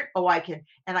spirit. Oh, I can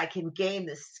gain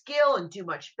this skill and do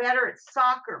much better at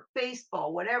soccer,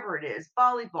 baseball, whatever it is,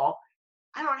 volleyball.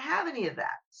 I don't have any of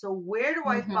that. So where do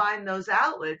I Hmm. find those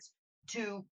outlets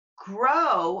to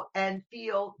grow and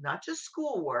feel not just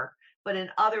schoolwork, but in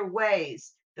other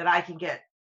ways that I can get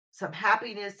some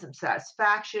happiness, some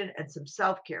satisfaction, and some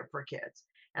self care for kids?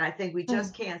 And I think we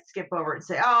just can't skip over and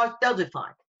say, oh, they'll do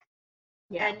fine.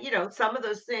 Yeah. And, some of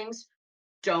those things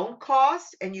don't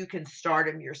cost and you can start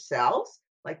them yourselves.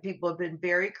 Like people have been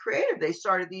very creative. They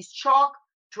started these chalk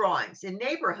drawings in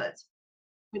neighborhoods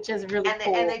Which is really and they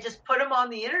cool. just put them on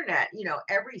the internet.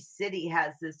 Every city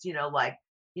has this, like,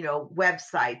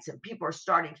 websites, and people are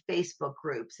starting Facebook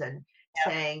groups and Yeah.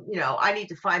 saying, I need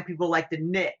to find people like to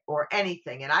knit or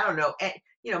anything. And I don't know,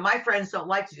 my friends don't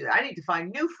like to do that. I need to find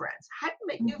new friends. How do you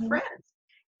make new Hmm. friends?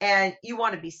 And you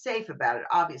want to be safe about it,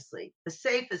 obviously. The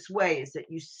safest way is that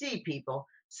you see people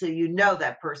so you know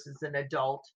that person's an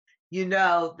adult. You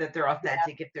know that they're Yeah.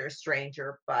 authentic if they're a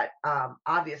stranger. But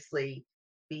obviously,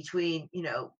 between,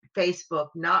 Facebook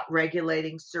not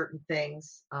regulating certain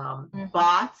things, Hmm.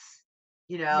 bots,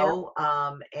 Yep.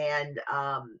 and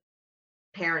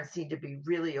parents need to be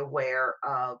really aware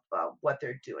of what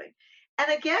they're doing.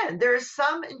 And again, there's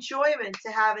some enjoyment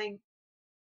to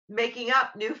making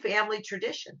up new family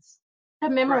traditions. The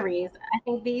Right. memories. I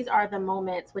think these are the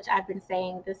moments which I've been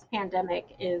saying this pandemic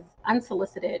is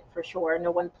unsolicited for sure.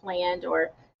 No one planned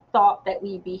or thought that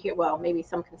we'd be here. Well, maybe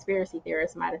some conspiracy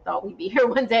theorists might have thought we'd be here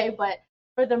one day, but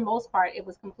for the most part, it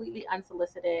was completely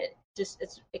unsolicited. Just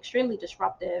it's extremely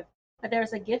disruptive, but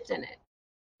there's a gift in it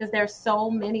because there's so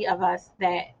many of us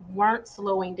that weren't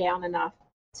slowing down enough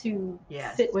to sit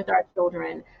Yes. with our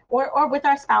children or with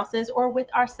our spouses or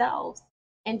with ourselves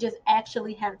and just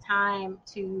actually have time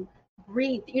to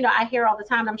breathe. I hear all the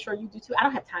time, and I'm sure you do too, I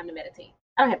don't have time to meditate.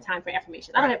 I don't have time for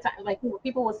affirmation. I don't Right. have time. Like,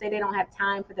 people will say they don't have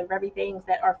time for the very things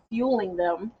that are fueling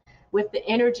them with the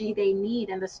energy they need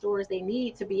and the stores they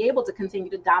need to be able to continue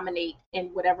to dominate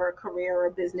in whatever career or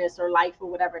business or life or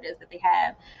whatever it is that they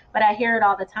have. But I hear it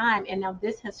all the time. And now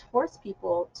this has forced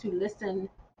people to listen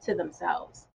to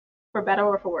themselves for better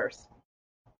or for worse,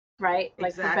 right?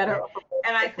 Like for better Exactly. or for worse,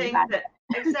 And I it comes think back to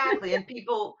that exactly. And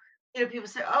people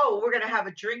say, "Oh, we're going to have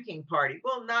a drinking party."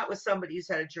 Well, not with somebody who's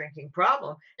had a drinking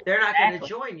problem. They're not going to exactly.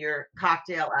 join your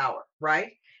cocktail hour,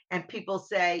 right? And people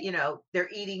say, they're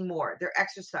eating more, they're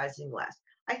exercising less.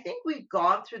 I think we've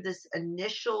gone through this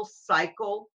initial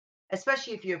cycle,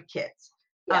 especially if you have kids.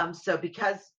 Yeah. So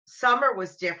because summer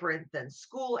was different than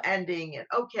school ending, and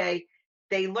okay,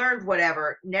 they learned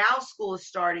whatever. Now school is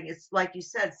starting. It's like you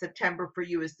said, September for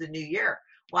you is the new year.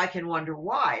 Well, I can wonder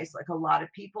why. It's like a lot of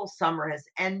people, summer has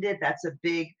ended. That's a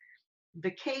big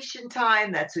vacation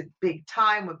time. That's a big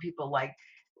time when people like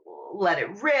let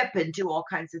it rip and do all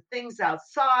kinds of things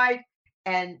outside.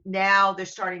 And now they're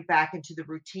starting back into the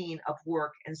routine of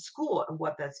work and school and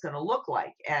what that's going to look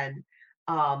like, and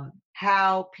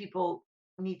how people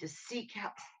need to seek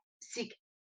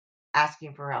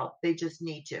asking for help. They just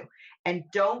need to. And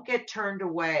don't get turned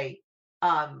away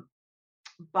um,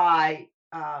 by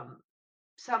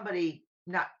somebody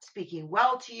not speaking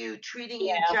well to you, treating you,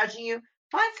 Yeah. judging you.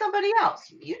 Find somebody else.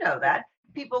 You know Yeah. that.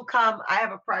 People come, I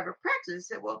have a private practice.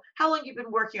 Say, well, how long you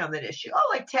been working on that issue? Oh,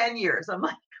 like 10 years. I'm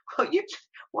like, well,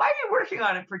 why are you working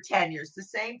on it for 10 years? The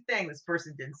same thing. This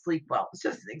person didn't sleep well. It's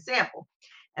just an example.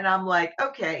 And I'm like,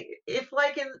 okay, if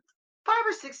like in 5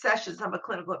 or 6 sessions, I'm a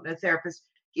clinical hypnotherapist,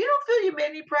 you don't feel you made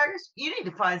any progress, you need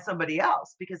to find somebody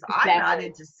else because I'm not Exactly.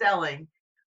 into selling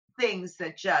things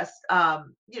that just I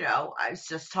was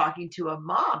just talking to a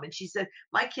mom and she said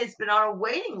my kid's been on a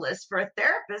waiting list for a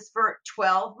therapist for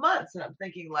 12 months, and I'm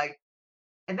thinking like,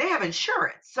 and they have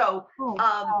insurance. So Oh, um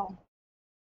wow.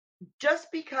 just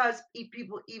because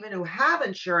people even who have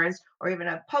insurance or even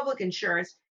have public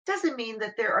insurance doesn't mean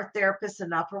that there are therapists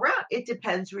enough around. It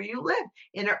depends where you live.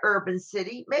 In an urban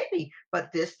city, maybe,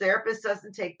 but this therapist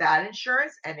doesn't take that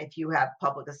insurance, and if you have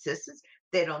public assistance,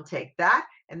 they don't take that.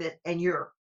 And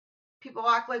you're people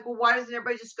act like, well, why doesn't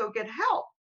everybody just go get help?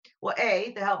 Well,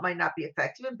 A, the help might not be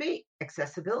effective, and B,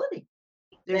 accessibility.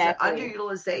 There's an Exactly.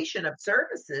 underutilization of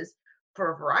services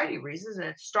for a variety of reasons. And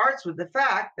it starts with the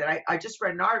fact that I just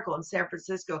read an article in San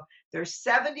Francisco. There's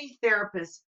 70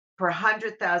 therapists per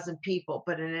 100,000 people,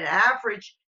 but in an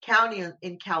average county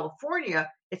in California,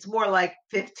 it's more like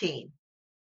 15.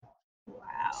 Wow.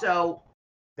 So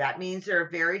that means there are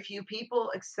very few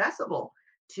people accessible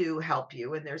to help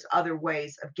you, and there's other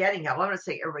ways of getting help. I'm not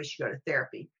saying everybody should go to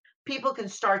therapy. People can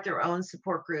start their own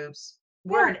support groups.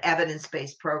 We're Yeah. an evidence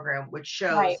based program, which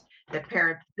Right. shows that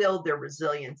parents build their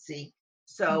resiliency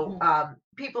So Mm-hmm.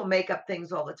 people make up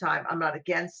things all the time. I'm not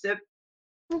against it,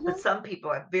 but Mm-hmm. some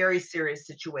people have very serious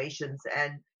situations,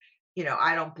 and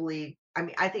I don't believe. I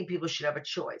mean, I think people should have a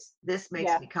choice. This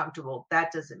makes Yeah. me comfortable.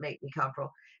 That doesn't make me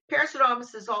comfortable. Parents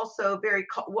Anonymous is also very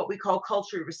what we call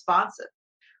culturally responsive.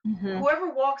 Mm-hmm. Whoever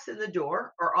walks in the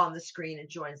door or on the screen and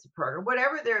joins the program,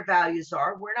 whatever their values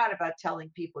are, we're not about telling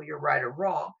people you're right or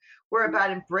wrong. We're about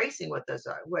embracing what those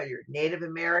are, whether you're Native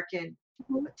American,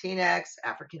 Mm-hmm. Latinx,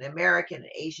 African American,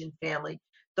 Asian family.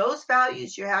 Those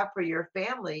values you have for your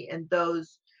family, and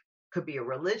those could be a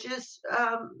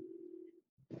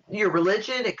your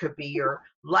religion, it could be your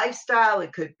lifestyle,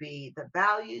 it could be the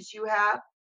values you have.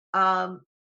 Um,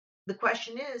 the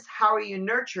question is, how are you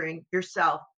nurturing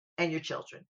yourself and your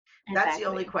children? That's the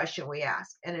only Exactly. question we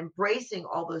ask, and embracing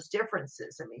all those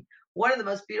differences. I mean, one of the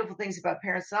most beautiful things about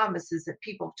Parents Anonymous is that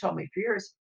people have told me for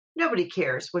years, nobody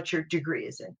cares what your degree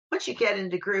is in. Once you get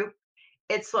into group,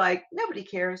 it's like nobody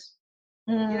cares.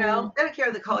 Mm-hmm. They don't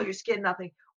care the color of your skin,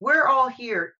 nothing. We're all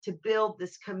here to build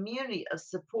this community of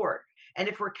support. And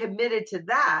if we're committed to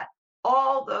that,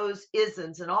 all those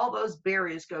isms and all those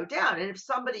barriers go down. And if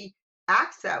somebody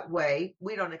acts that way,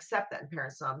 we don't accept that in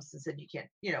Parents Anonymous and said, you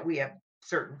can't, we have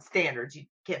certain standards. You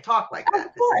can't talk like Of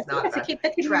that. This is course, not yeah, to about keep the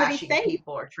community trashing safe.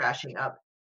 people or trashing up.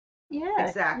 Yeah.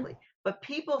 Exactly. But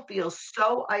people feel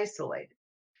so isolated.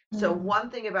 So Mm-hmm. one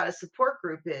thing about a support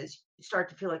group is you start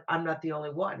to feel like I'm not the only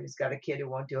one who's got a kid who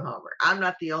won't do homework. I'm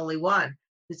not the only one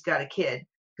who's got a kid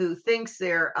who thinks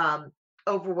they're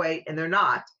overweight and they're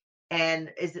not.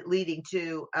 And is it leading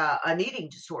to an eating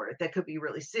disorder that could be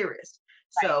really serious?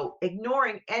 Right. So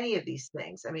ignoring any of these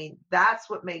things, I mean, that's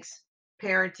what makes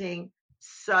parenting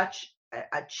such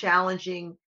a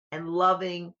challenging and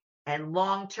loving and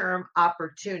long-term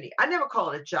opportunity. I never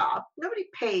call it a job. Nobody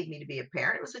paid me to be a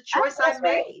parent. It was a I know choice I that's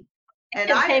right. made. You And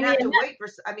didn't I pay didn't me have to enough. wait for,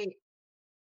 I mean,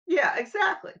 yeah,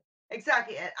 exactly.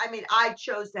 Exactly. And I mean, I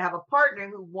chose to have a partner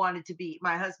who wanted to be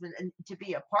my husband and to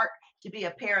be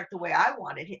a parent the way I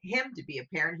wanted him to be a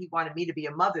parent. He wanted me to be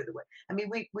a mother the way. I mean,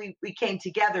 we came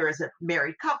together as a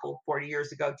married couple 40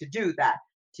 years ago to do that,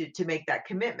 to make that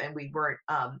commitment. We weren't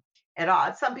at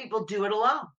odds. Some people do it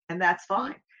alone, and that's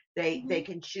fine. They Mm-hmm.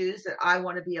 can choose that I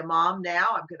want to be a mom now.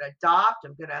 I'm going to adopt.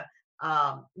 I'm going to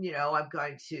I'm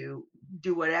going to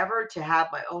do whatever to have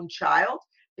my own child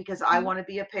because I Mm-hmm. want to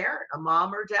be a parent, a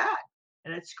mom or dad.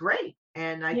 And it's great.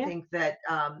 And I Yeah. think that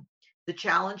the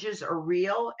challenges are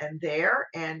real and there,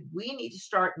 and we need to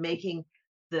start making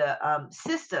the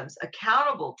systems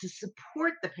accountable to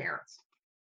support the parents.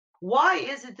 Why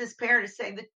is it this parent is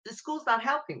saying that the school's not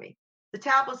helping me? The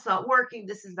tablet's not working.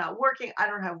 This is not working. I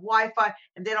don't have Wi Fi,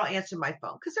 and they don't answer my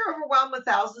phone because they're overwhelmed with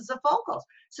thousands of phone calls.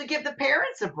 So give the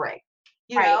parents a break.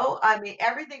 Right. I mean,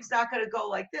 everything's not going to go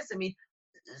like this. I mean,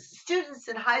 students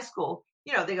in high school,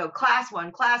 they go class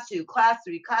one, class two, class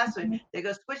three, class three. Mm-hmm. They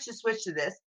go switch to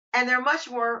this, and they're much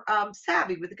more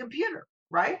savvy with the computer,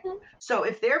 right? Mm-hmm. So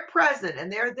if they're present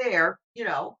and they're there,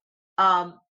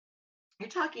 um, you're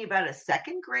talking about a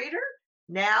second grader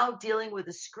now dealing with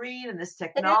a screen and this It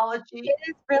is, technology. it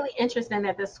is really interesting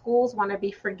that the schools want to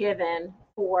be forgiven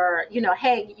for,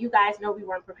 hey, you guys know we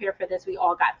weren't prepared for this. We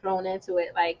all got thrown into it.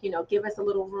 Like, give us a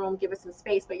little room, give us some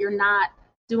space, but you're not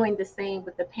doing the same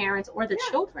with the parents or the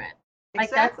Yeah, children. Like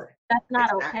exactly. that's not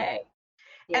Exactly. okay.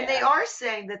 And they Yeah. are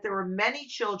saying that there were many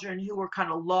children who were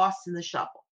kind of lost in the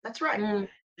shuffle. That's right. Mm,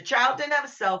 The child didn't have a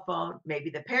cell phone. Maybe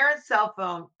the parent's cell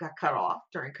phone got cut off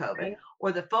during COVID, right.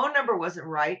 or the phone number wasn't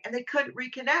right and they couldn't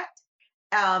reconnect.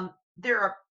 Um, there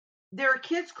are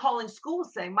kids calling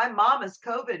schools saying, "My mom has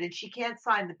COVID and she can't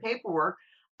sign the paperwork.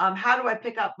 How do I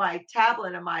pick up my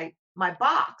tablet and my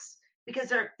box?" Because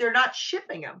they're not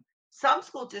shipping them. Some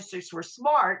school districts were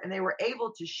smart and they were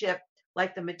able to ship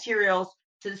like the materials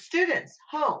to the students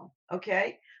home.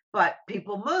 Okay, but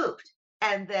people moved,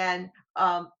 and then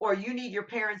or you need your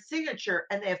parents' signature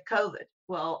and they have COVID.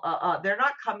 Well, they're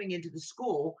not coming into the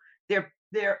school. They're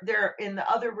in the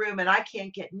other room and I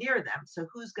can't get near them. So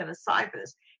who's going to sign for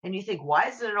this? And you think, why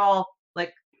isn't it all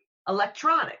like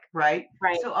electronic, right?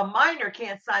 Right. So a minor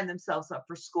can't sign themselves up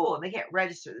for school and they can't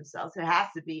register themselves. It has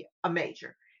to be a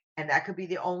major. And that could be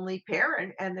the only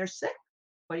parent and they're sick.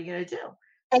 What are you going to do?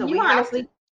 So And you we have to, honestly,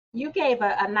 you gave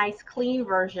a nice clean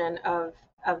version of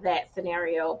that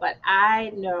scenario, but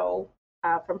I know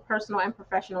from personal and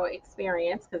professional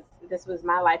experience, because this was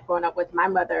my life growing up with my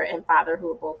mother and father who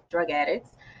were both drug addicts,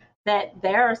 that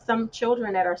there are some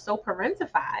children that are so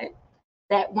parentified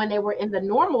that when they were in the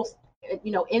normal,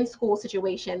 in school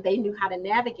situation, they knew how to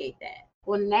navigate that.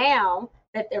 Well, now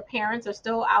that their parents are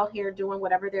still out here doing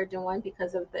whatever they're doing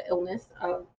because of the illness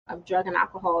of drug and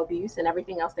alcohol abuse and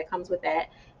everything else that comes with that,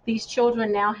 these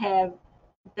children now have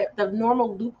the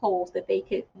normal loopholes that they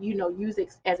could, use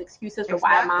as excuses for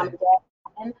why mom Exactly.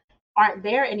 and dad aren't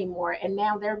there anymore. And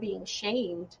now they're being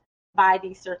shamed by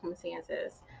these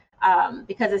circumstances,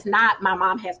 because it's not my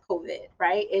mom has COVID,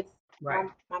 right? It's Right.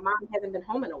 my mom hasn't been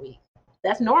home in a week.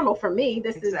 That's normal for me.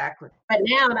 This is, Exactly. but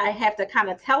now I have to kind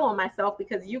of tell on myself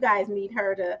because you guys need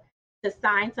her to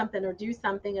sign something or do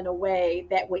something in a way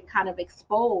that would kind of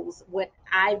expose what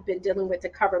I've been dealing with to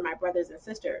cover my brothers and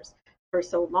sisters for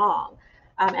so long.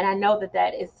 And I know that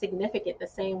that is significant. The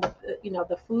same with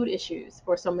the food issues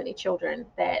for so many children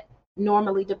that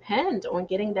normally depend on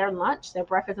getting their lunch, their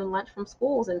breakfast and lunch from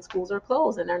schools, and schools are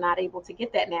closed and they're not able to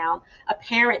get that now. A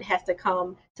parent has to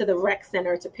come to the rec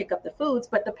center to pick up the foods,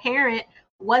 but the parent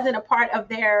wasn't a part of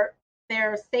their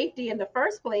safety in the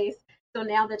first place. So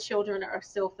now the children are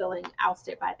still feeling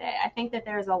ousted by that. I think that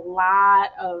there's a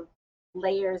lot of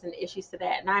layers and issues to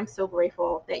that. And I'm so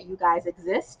grateful that you guys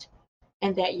exist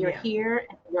and that you're Yeah. here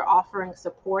and you're offering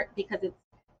support, because it's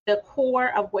the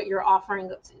core of what you're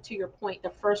offering. To your point, the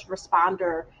first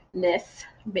responderness,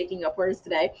 making up words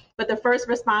today, but the first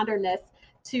responderness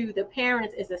to the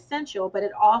parents is essential, but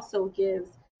it also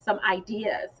gives some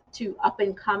ideas to up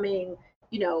and coming,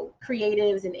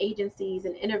 creatives and agencies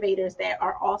and innovators that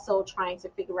are also trying to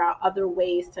figure out other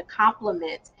ways to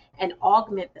complement and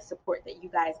augment the support that you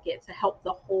guys get to help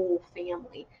the whole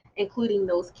family, including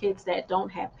those kids that don't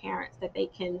have parents that they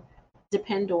can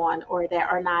depend on or that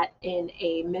are not in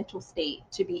a mental state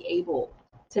to be able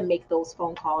to make those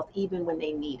phone calls even when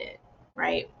they need it,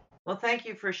 right? Well, thank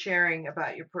you for sharing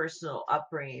about your personal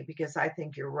upbringing because I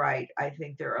think you're right. I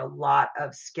think there are a lot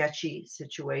of sketchy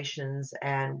situations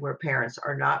and where parents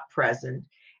are not present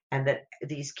and that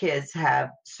these kids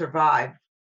have survived,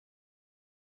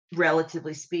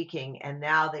 relatively speaking, and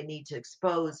now they need to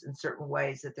expose in certain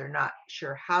ways that they're not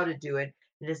sure how to do it.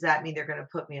 And does that mean they're going to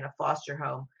put me in a foster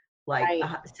home like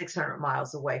Right. 600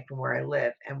 miles away from where I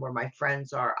live and where my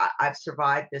friends are? I've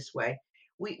survived this way.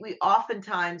 We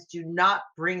oftentimes do not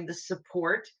bring the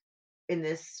support in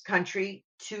this country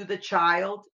to the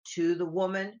child, to the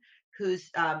woman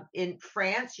who's in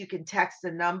France. You can text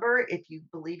a number if you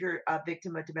believe you're a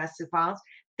victim of domestic violence.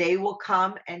 They will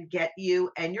come and get you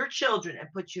and your children and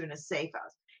put you in a safe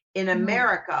house. In Mm-hmm.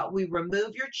 America, we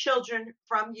remove your children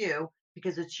from you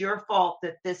because it's your fault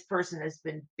that this person has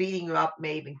been beating you up,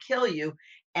 may even kill you,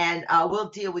 and we'll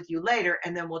deal with you later,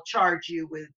 and then we'll charge you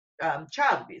with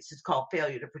child abuse. It's called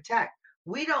failure to protect.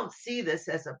 We don't see this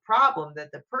as a problem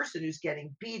that the person who's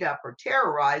getting beat up or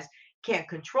terrorized can't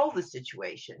control the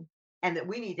situation and that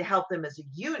we need to help them as a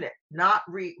unit, not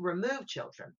remove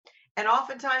children. And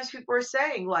oftentimes people are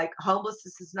saying, like,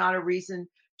 homelessness is not a reason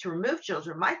to remove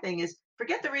children. My thing is,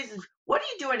 forget the reasons. What are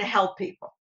you doing to help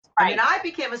people? I mean, Right. I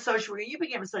became a social worker, you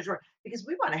became a social worker because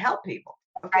we want to help people.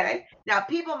 Right. Okay. Now,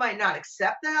 people might not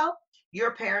accept the help.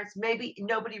 Your parents, maybe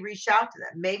nobody reached out to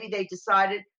them. Maybe they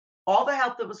decided all the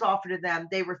help that was offered to them,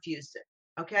 they refused it.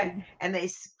 Okay. Mm-hmm. And they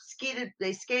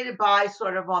skated by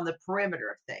sort of on the perimeter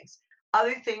of things.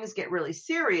 Other things get really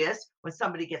serious when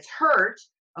somebody gets hurt,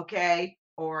 okay,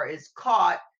 or is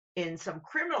caught in some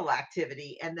criminal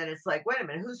activity. And then it's like, wait a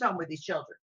minute, who's home with these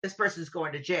children? This person's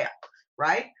going to jail,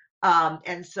 right?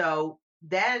 And so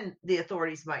then the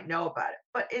authorities might know about it.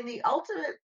 But in the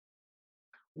ultimate,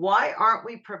 why aren't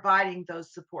we providing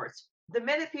those supports the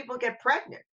minute people get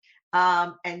pregnant?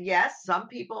 And yes, some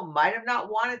people might have not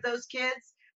wanted those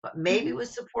kids, but maybe Mm-hmm.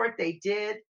 with support they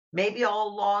did. Maybe all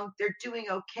along they're doing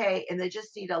okay and they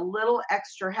just need a little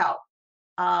extra help.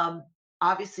 Um,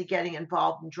 Obviously, getting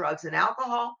involved in drugs and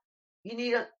alcohol, you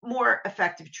need a more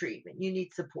effective treatment. You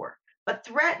need support. But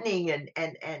threatening and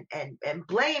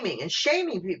blaming and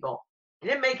shaming people, it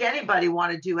didn't make anybody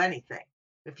want to do anything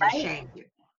if you Right. shamed you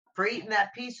for eating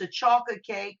that piece of chocolate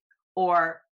cake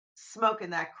or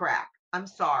smoking that crack. I'm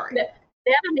sorry. Now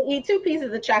I'm gonna eat two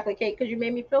pieces of chocolate cake because you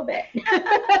made me feel bad.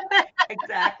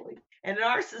 Exactly. And in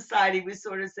our society, we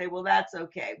sort of say, well, that's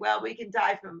okay. Well, we can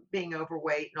die from being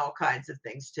overweight and all kinds of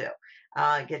things too,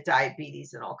 get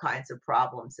diabetes and all kinds of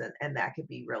problems. And that could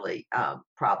be really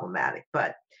problematic.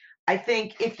 But I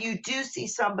think if you do see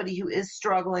somebody who is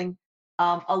struggling,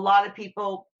 a lot of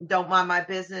people don't mind my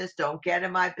business, don't get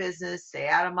in my business, stay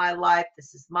out of my life.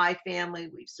 This is my family.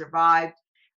 We've survived.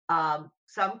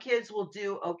 Some kids will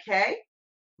do okay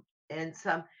and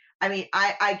some. I mean,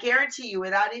 I guarantee you,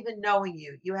 without even knowing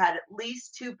you, you had at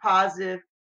least two positive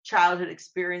childhood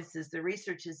experiences. The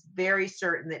research is very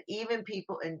certain that even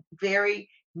people in very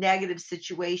negative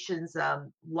situations, a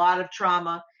lot of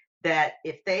trauma, that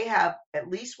if they have at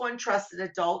least one trusted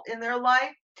adult in their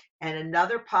life and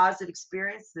another positive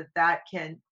experience, that that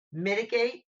can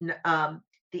mitigate the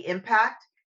impact.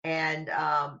 and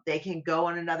they can go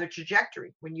on another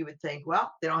trajectory when you would think,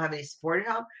 well, they don't have any support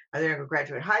at home. Are they going to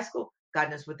graduate high school? God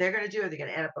knows what they're going to do. Are they going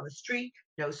to end up on the street?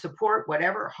 No support,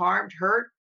 whatever, harmed, hurt.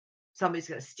 Somebody's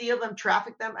going to steal them,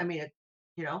 traffic them. I mean,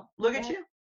 look at Yeah. you.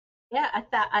 Yeah,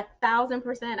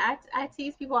 1,000%. I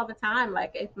tease people all the time,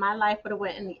 like if my life would have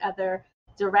went in the other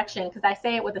direction, because I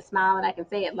say it with a smile and I can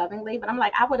say it lovingly, but I'm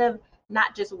like, I would have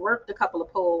not just worked a couple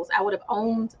of poles. I would have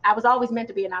owned. I was always meant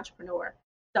to be an entrepreneur,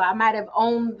 so I might have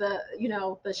owned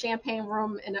the champagne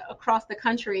room across the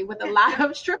country with a lot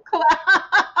of strip clubs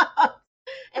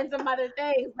and some other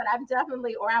things. But I'm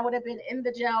definitely, or I would have been in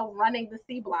the jail running the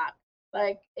C block.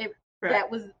 Like it, Right.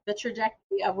 that was the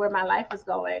trajectory of where my life was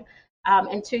going.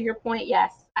 And to your point,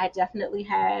 yes, I definitely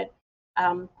had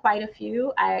quite a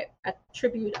few. I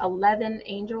attribute 11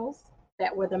 angels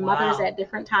that were the mothers Wow. at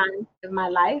different times of my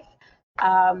life.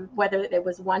 Whether there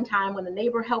was one time when the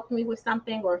neighbor helped me with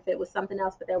something or if it was something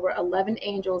else, but there were 11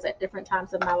 angels at different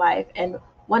times of my life. And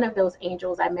one of those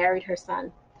angels, I married her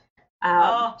son.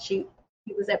 Oh,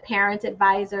 She was a parent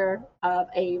advisor of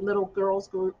a little girls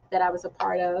group that I was a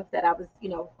part of, that I was,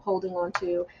 holding on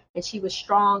to. And she was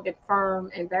strong and firm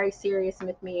and very serious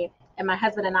with me. And my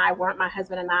husband and I weren't my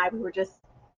husband and I. We were just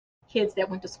kids that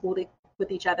went to school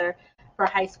with each other for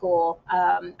high school.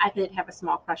 I did have a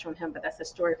small crush on him, but that's a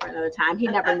story for another time. He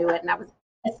never knew it. And I was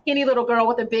a skinny little girl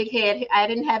with a big head. I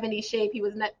didn't have any shape. He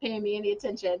was not paying me any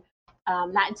attention.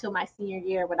 Not until my senior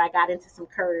year when I got into some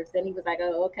curves. Then he was like,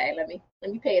 "Oh, okay, let me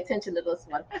pay attention to this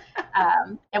one."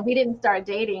 And we didn't start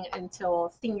dating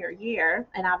until senior year,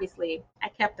 and obviously I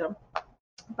kept him.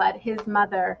 But his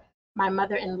mother, my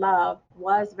mother in love,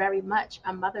 was very much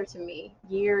a mother to me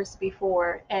years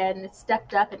before, and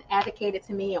stepped up and advocated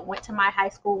to me and went to my high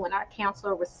school when our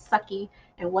counselor was sucky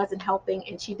and wasn't helping,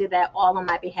 and she did that all on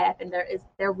my behalf. And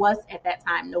there was at that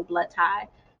time no blood tie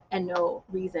and no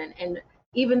reason. And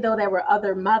even though there were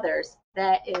other mothers,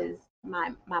 that is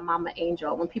my mama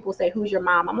angel. When people say, "Who's your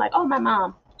mom?" I'm like, "Oh, my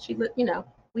mom. She,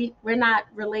 we're not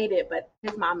related, but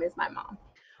his mom is my mom,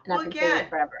 and well, I've been saying it again,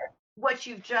 forever." what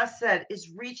you've just said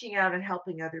is reaching out and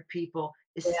helping other people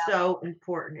is Yeah. so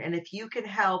important. And if you can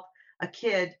help a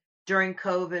kid during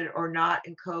COVID or not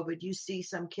in COVID, you see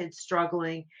some kids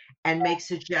struggling and make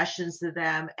suggestions to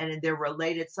them and they're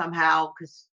related somehow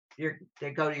because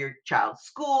they go to your child's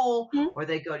school Mhm. or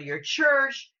they go to your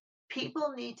church.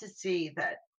 People need to see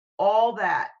that all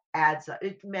that adds up.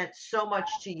 It meant so much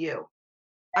to you.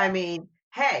 I mean,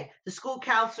 hey, the school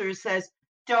counselor says,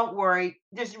 don't worry,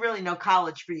 there's really no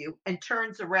college for you, and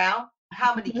turns around.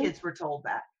 How many Mhm. kids were told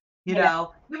that? Yeah,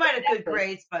 You might have good exactly.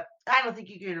 grades, but I don't think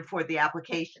you can afford the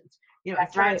applications. It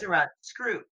That's turns right. around,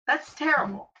 screw. That's Mhm.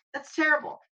 terrible. That's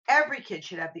terrible. Every kid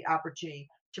should have the opportunity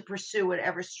to pursue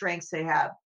whatever strengths they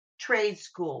have. Trade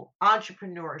school,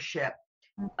 entrepreneurship,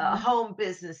 Mhm. home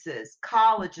businesses,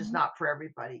 college is Mhm. not for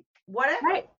everybody. Whatever.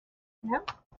 Right.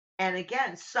 Yep. And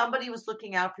again, somebody was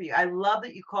looking out for you. I love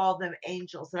that you call them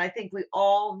angels. And I think we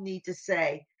all need to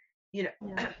say, you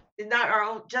Yeah. know, not our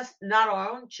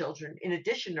own children, in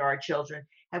addition to our children,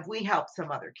 have we helped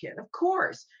some other kid? Of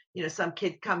course. Some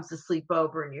kid comes to sleep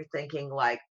over and you're thinking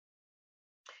like,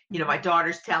 my Mhm.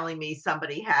 daughter's telling me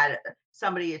somebody's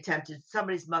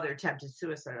mother attempted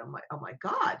suicide. I'm like, oh my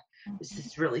God, this Mhm.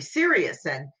 is really serious.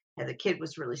 And the kid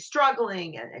was really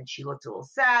struggling and she looked a little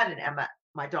sad. And Emma,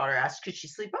 my daughter asked, could she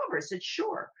sleep over? I said,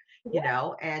 sure.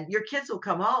 Yeah. And your kids will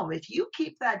come home. If you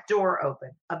keep that door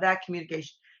open of that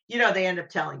communication, they end up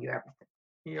telling you everything.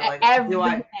 You're like,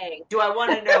 Everything. do I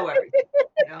want to know everything?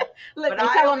 You know, Look, but they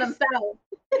I tell on always, themselves.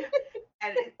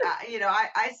 and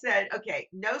I said, okay,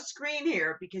 no screen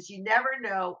here because you never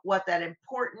know what that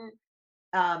important,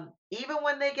 even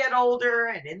when they get older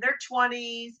and in their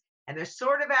 20s, and they're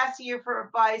sort of asking you for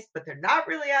advice, but they're not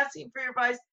really asking for your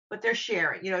advice, but they're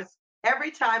sharing. It's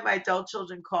every time my adult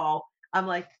children call, I'm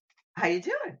like, how you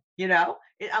doing?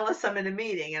 Unless I'm in a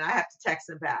meeting and I have to text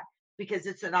them back because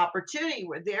it's an opportunity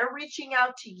where they're reaching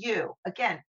out to you.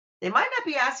 Again, they might not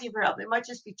be asking for help. They might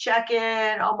just be checking.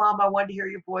 Oh, mom, I wanted to hear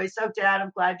your voice. Oh, dad,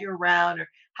 I'm glad you're around, or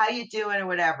how you doing, or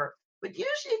whatever. But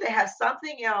usually they have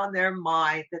something on their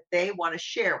mind that they want to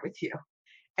share with you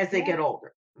as they Yeah. get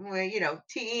older. Well,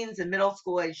 teens and middle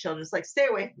school age children, it's like, stay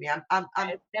away from me. I'm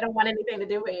They don't want anything to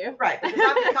do with you. right because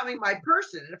I'm becoming my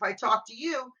person. And if I talk to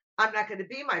you, I'm not going to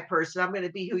be my person. I'm going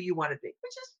to be who you want to be,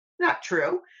 which is not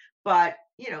true. But,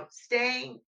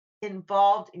 staying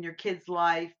involved in your kid's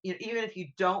life, even if you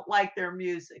don't like their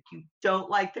music, you don't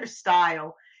like their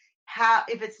style,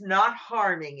 if it's not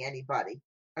harming anybody.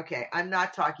 Okay, I'm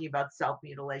not talking about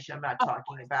self-mutilation. I'm not Of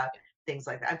talking course. about things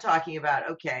like that. I'm talking about,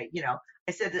 okay,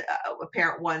 I said to a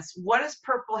parent once, what does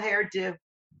purple hair do?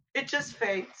 It just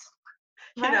fades.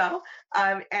 you Right. know,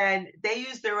 and they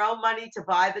use their own money to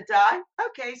buy the dye.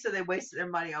 Okay, so they wasted their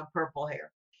money on purple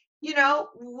hair.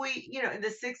 Mhm. In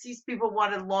the 60s, people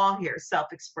wanted long hair,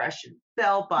 self expression,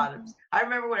 bell Mhm. bottoms. I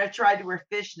remember when I tried to wear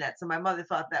fishnets, and my mother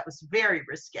thought that was very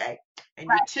risque. And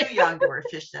you're too Right. young to wear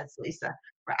fishnets, Lisa.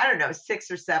 I don't know, sixth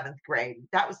or seventh grade.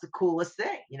 That was the coolest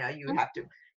thing. You would have to,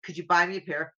 could you buy me a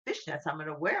pair of fishnets? I'm going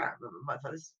to wear them. My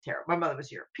mother was terrible. My mother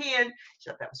was European. She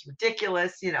thought that was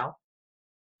ridiculous. Yeah.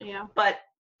 But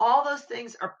all those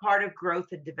things are part of growth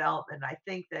and development. I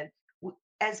think that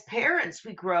as parents,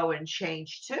 we grow and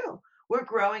change too. We're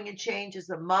growing and change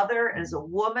as a mother, as a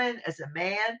woman, as a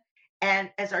man.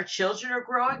 And as our children are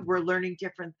growing, we're learning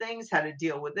different things, how to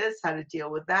deal with this, how to deal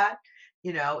with that.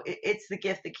 It's the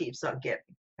gift that keeps on giving,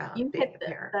 You being hit a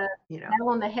parent, the you know. nail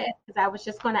on the head because I was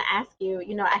just going to ask you.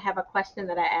 I have a question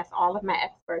that I ask all of my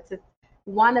experts. It's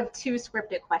one of two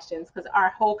scripted questions because our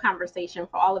whole conversation,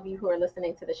 for all of you who are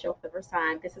listening to the show for the first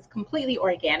time, this is completely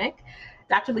organic.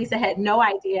 Dr. Lisa had no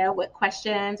idea what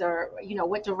questions or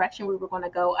what direction we were going to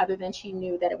go, other than she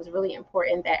knew that it was really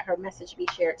important that her message be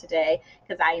shared today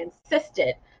because I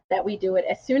insisted that we do it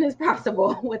as soon as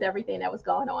possible with everything that was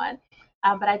going on.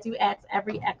 But I do ask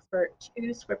every expert two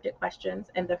scripted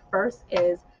questions. And the first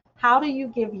is, how do you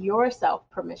give yourself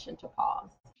permission to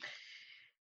pause?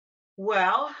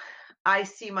 Well, I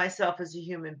see myself as a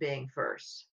human being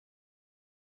first,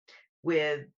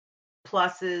 with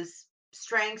pluses,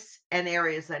 strengths, and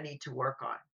areas I need to work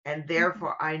on. And Mhm.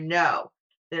 therefore, I know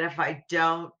that if I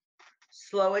don't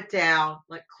slow it down,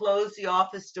 like close the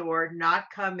office door, not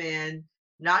come in,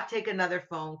 not take another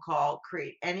phone call,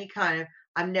 create any kind of,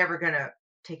 I'm never going to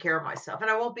take care of myself. And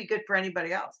I won't be good for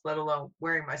anybody else, let alone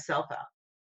wearing myself out.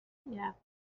 Yeah,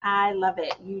 I love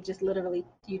it. You just literally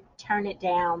you turn it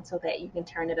down so that you can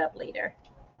turn it up later.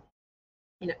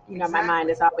 My mind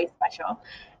Exactly. is always special.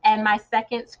 And my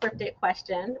second scripted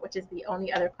question, which is the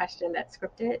only other question that's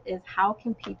scripted, is how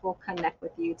can people connect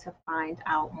with you to find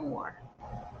out more?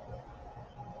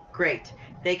 Great.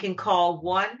 They can call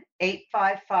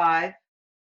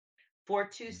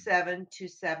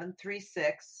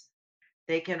 1-855-427-2736.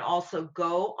 They can also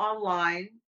go online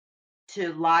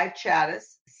to live chat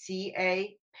us,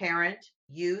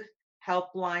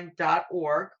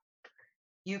 caparentyouthhelpline.org.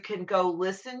 You can go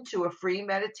listen to a free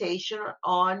meditation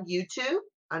on YouTube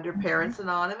under Mhm. Parents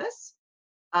Anonymous.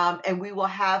 And we will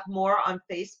have more on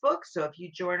Facebook. So if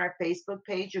you join our Facebook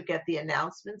page, you'll get the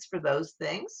announcements for those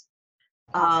things.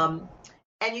 Um, Awesome.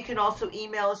 and you can also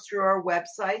email us through our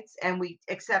websites, and we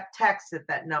accept texts at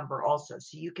that number also.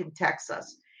 So you can text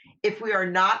us. If we are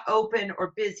not open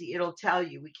or busy, it'll tell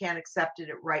you we can't accept it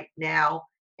right now.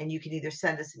 And you can either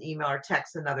send us an email or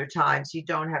text another time, so you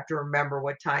don't have to remember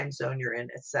what time zone you're in,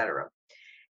 etc.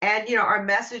 And our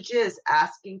message is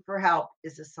asking for help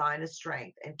is a sign of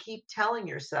strength. And keep telling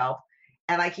yourself,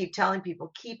 and I keep telling people,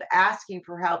 keep asking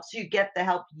for help so you get the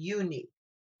help you need.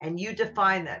 And you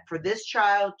define that for this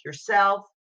child, yourself,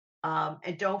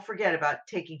 and don't forget about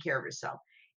taking care of yourself.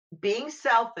 Being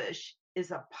selfish is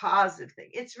a positive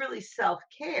thing. It's really self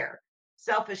care.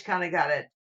 Selfish kind of got it,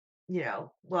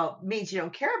 well, means you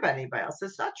don't care about anybody else.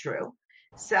 That's not true.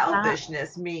 Uh,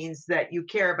 Selfishness means that you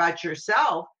care about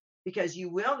yourself because you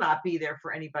will not be there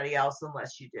for anybody else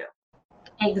unless you do.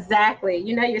 exactly.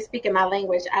 You're speaking my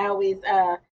language. I always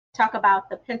talk about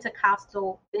the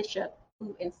Pentecostal bishop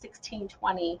who in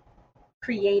 1620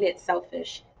 created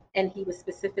selfish, and he was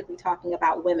specifically talking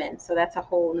about women, so that's a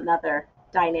whole nother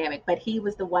dynamic, but he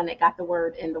was the one that got the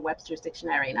word in the Webster's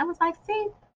dictionary, and I was like, see,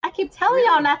 I keep telling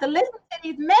y'all Really? not to listen to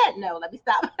these men. No, let me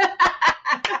stop.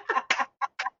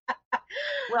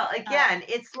 Well, uh, again,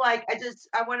 it's like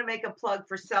I want to make a plug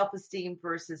for self-esteem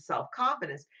versus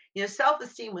self-confidence.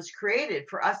 Self-esteem was created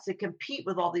for us to compete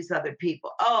with all these other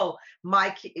people. Oh,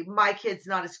 my kid's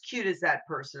not as cute as that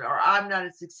person, or I'm not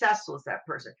as successful as that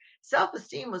person.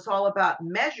 Self-esteem was all about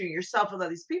measuring yourself with all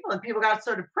these people, and people got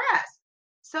so depressed.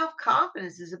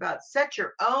 Self-confidence is about set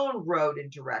your own road and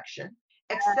direction,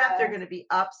 accept there are going to be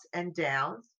ups and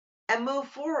downs, and move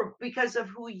forward because of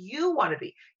who you want to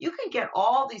be. You can get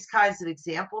all these kinds of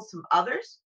examples from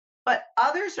others, but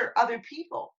others are other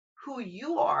people, who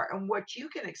you are and what you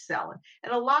can excel in.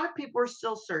 And a lot of people are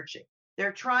still searching.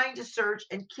 They're trying to search,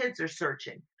 and kids are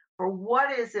searching for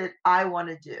what is it I want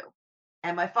to do.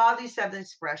 And my father used to have an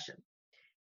expression: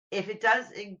 if it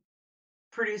doesn't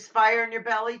produce fire in your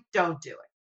belly, don't do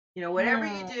it. Whatever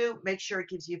you hmm, do, make sure it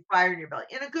gives you fire in your belly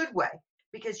in a good way,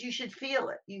 because you should feel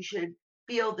it. You should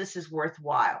feel this is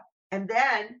worthwhile. And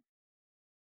then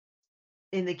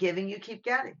in the giving you keep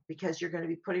getting, because you're going to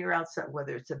be putting around some,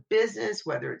 whether it's a business,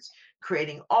 whether it's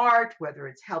creating art, whether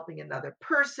it's helping another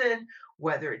person,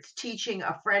 whether it's teaching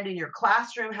a friend in your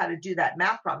classroom how to do that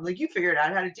math problem. Like, you figured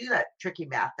out how to do that tricky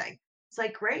math thing. It's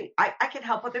like, great, I can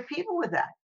help other people with that.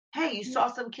 Hey, you saw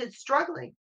some kids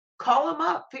struggling, call them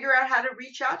up, figure out how to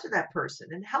reach out to that person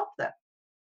and help them.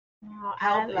 Oh, I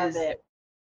Help love is it.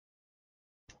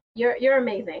 You're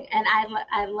amazing, and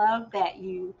I love that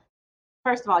you,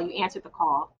 first of all, you answered the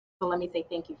call. So let me say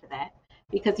thank you for that,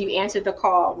 because you answered the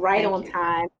call right thank on you.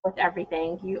 time with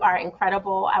everything. You are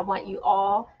incredible. I want you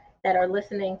all that are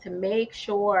listening to make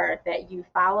sure that you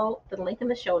follow the link in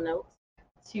the show notes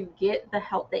to get the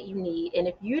help that you need. And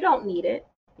if you don't need it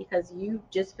because you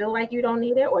just feel like you don't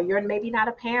need it, or you're maybe not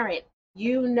a parent,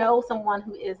 you know someone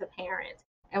who is a parent.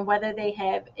 And whether they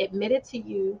have admitted to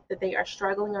you that they are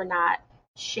struggling or not,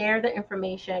 share the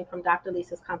information from Dr.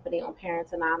 Lisa's company on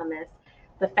Parents Anonymous.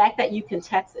 The fact that you can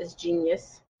text is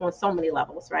genius on so many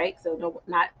levels, right? So no,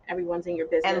 not everyone's in your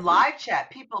And business. live chat,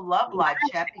 people love live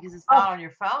chat because it's Oh, not on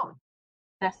your phone.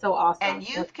 that's so awesome And on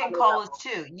youth so can many call us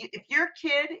levels. too. If your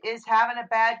kid is having a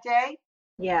bad day,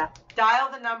 Yeah, dial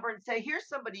the number and say, here's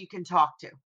somebody you can talk to.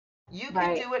 You can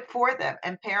right. do it for them.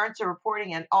 And parents are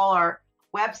reporting, and all our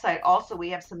website also, we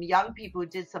have some young people who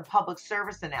did some public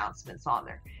service announcements on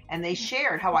there, and they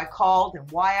shared how I called and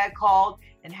why I called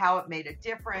and how it made a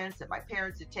difference, and my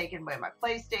parents had taken away my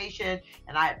PlayStation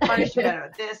and I had punished them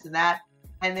with this and that.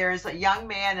 And there's a young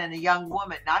man and a young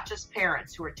woman, not just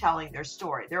parents, who are telling their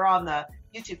story. They're on the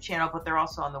YouTube channel, but they're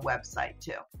also on the website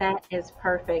too. That is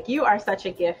perfect. You are such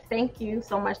a gift. Thank you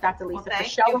so much, Dr. Lisa, Well, for thank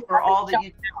showing you for up and all that showing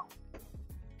you out.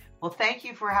 Well, thank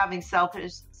you for having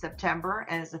Selfish September,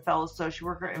 and as a fellow social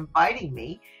worker, inviting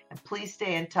me. And please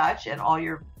stay in touch, and all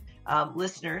your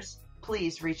listeners,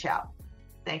 please reach out.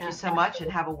 Thank you so much,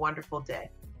 and have a wonderful day.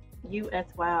 You as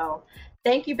well.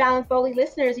 Thank you, Balance Boldly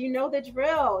listeners. You know the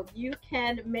drill. You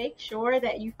can make sure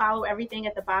that you follow everything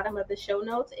at the bottom of the show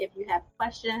notes. If you have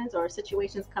questions or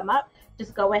situations come up,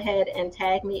 just go ahead and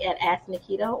tag me at Ask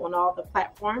Nikita on all the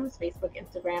platforms, Facebook,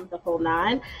 Instagram, the whole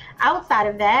nine. Outside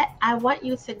of that, I want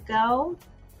you to go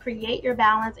create your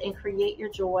balance and create your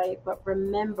joy, but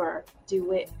remember,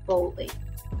 do it boldly.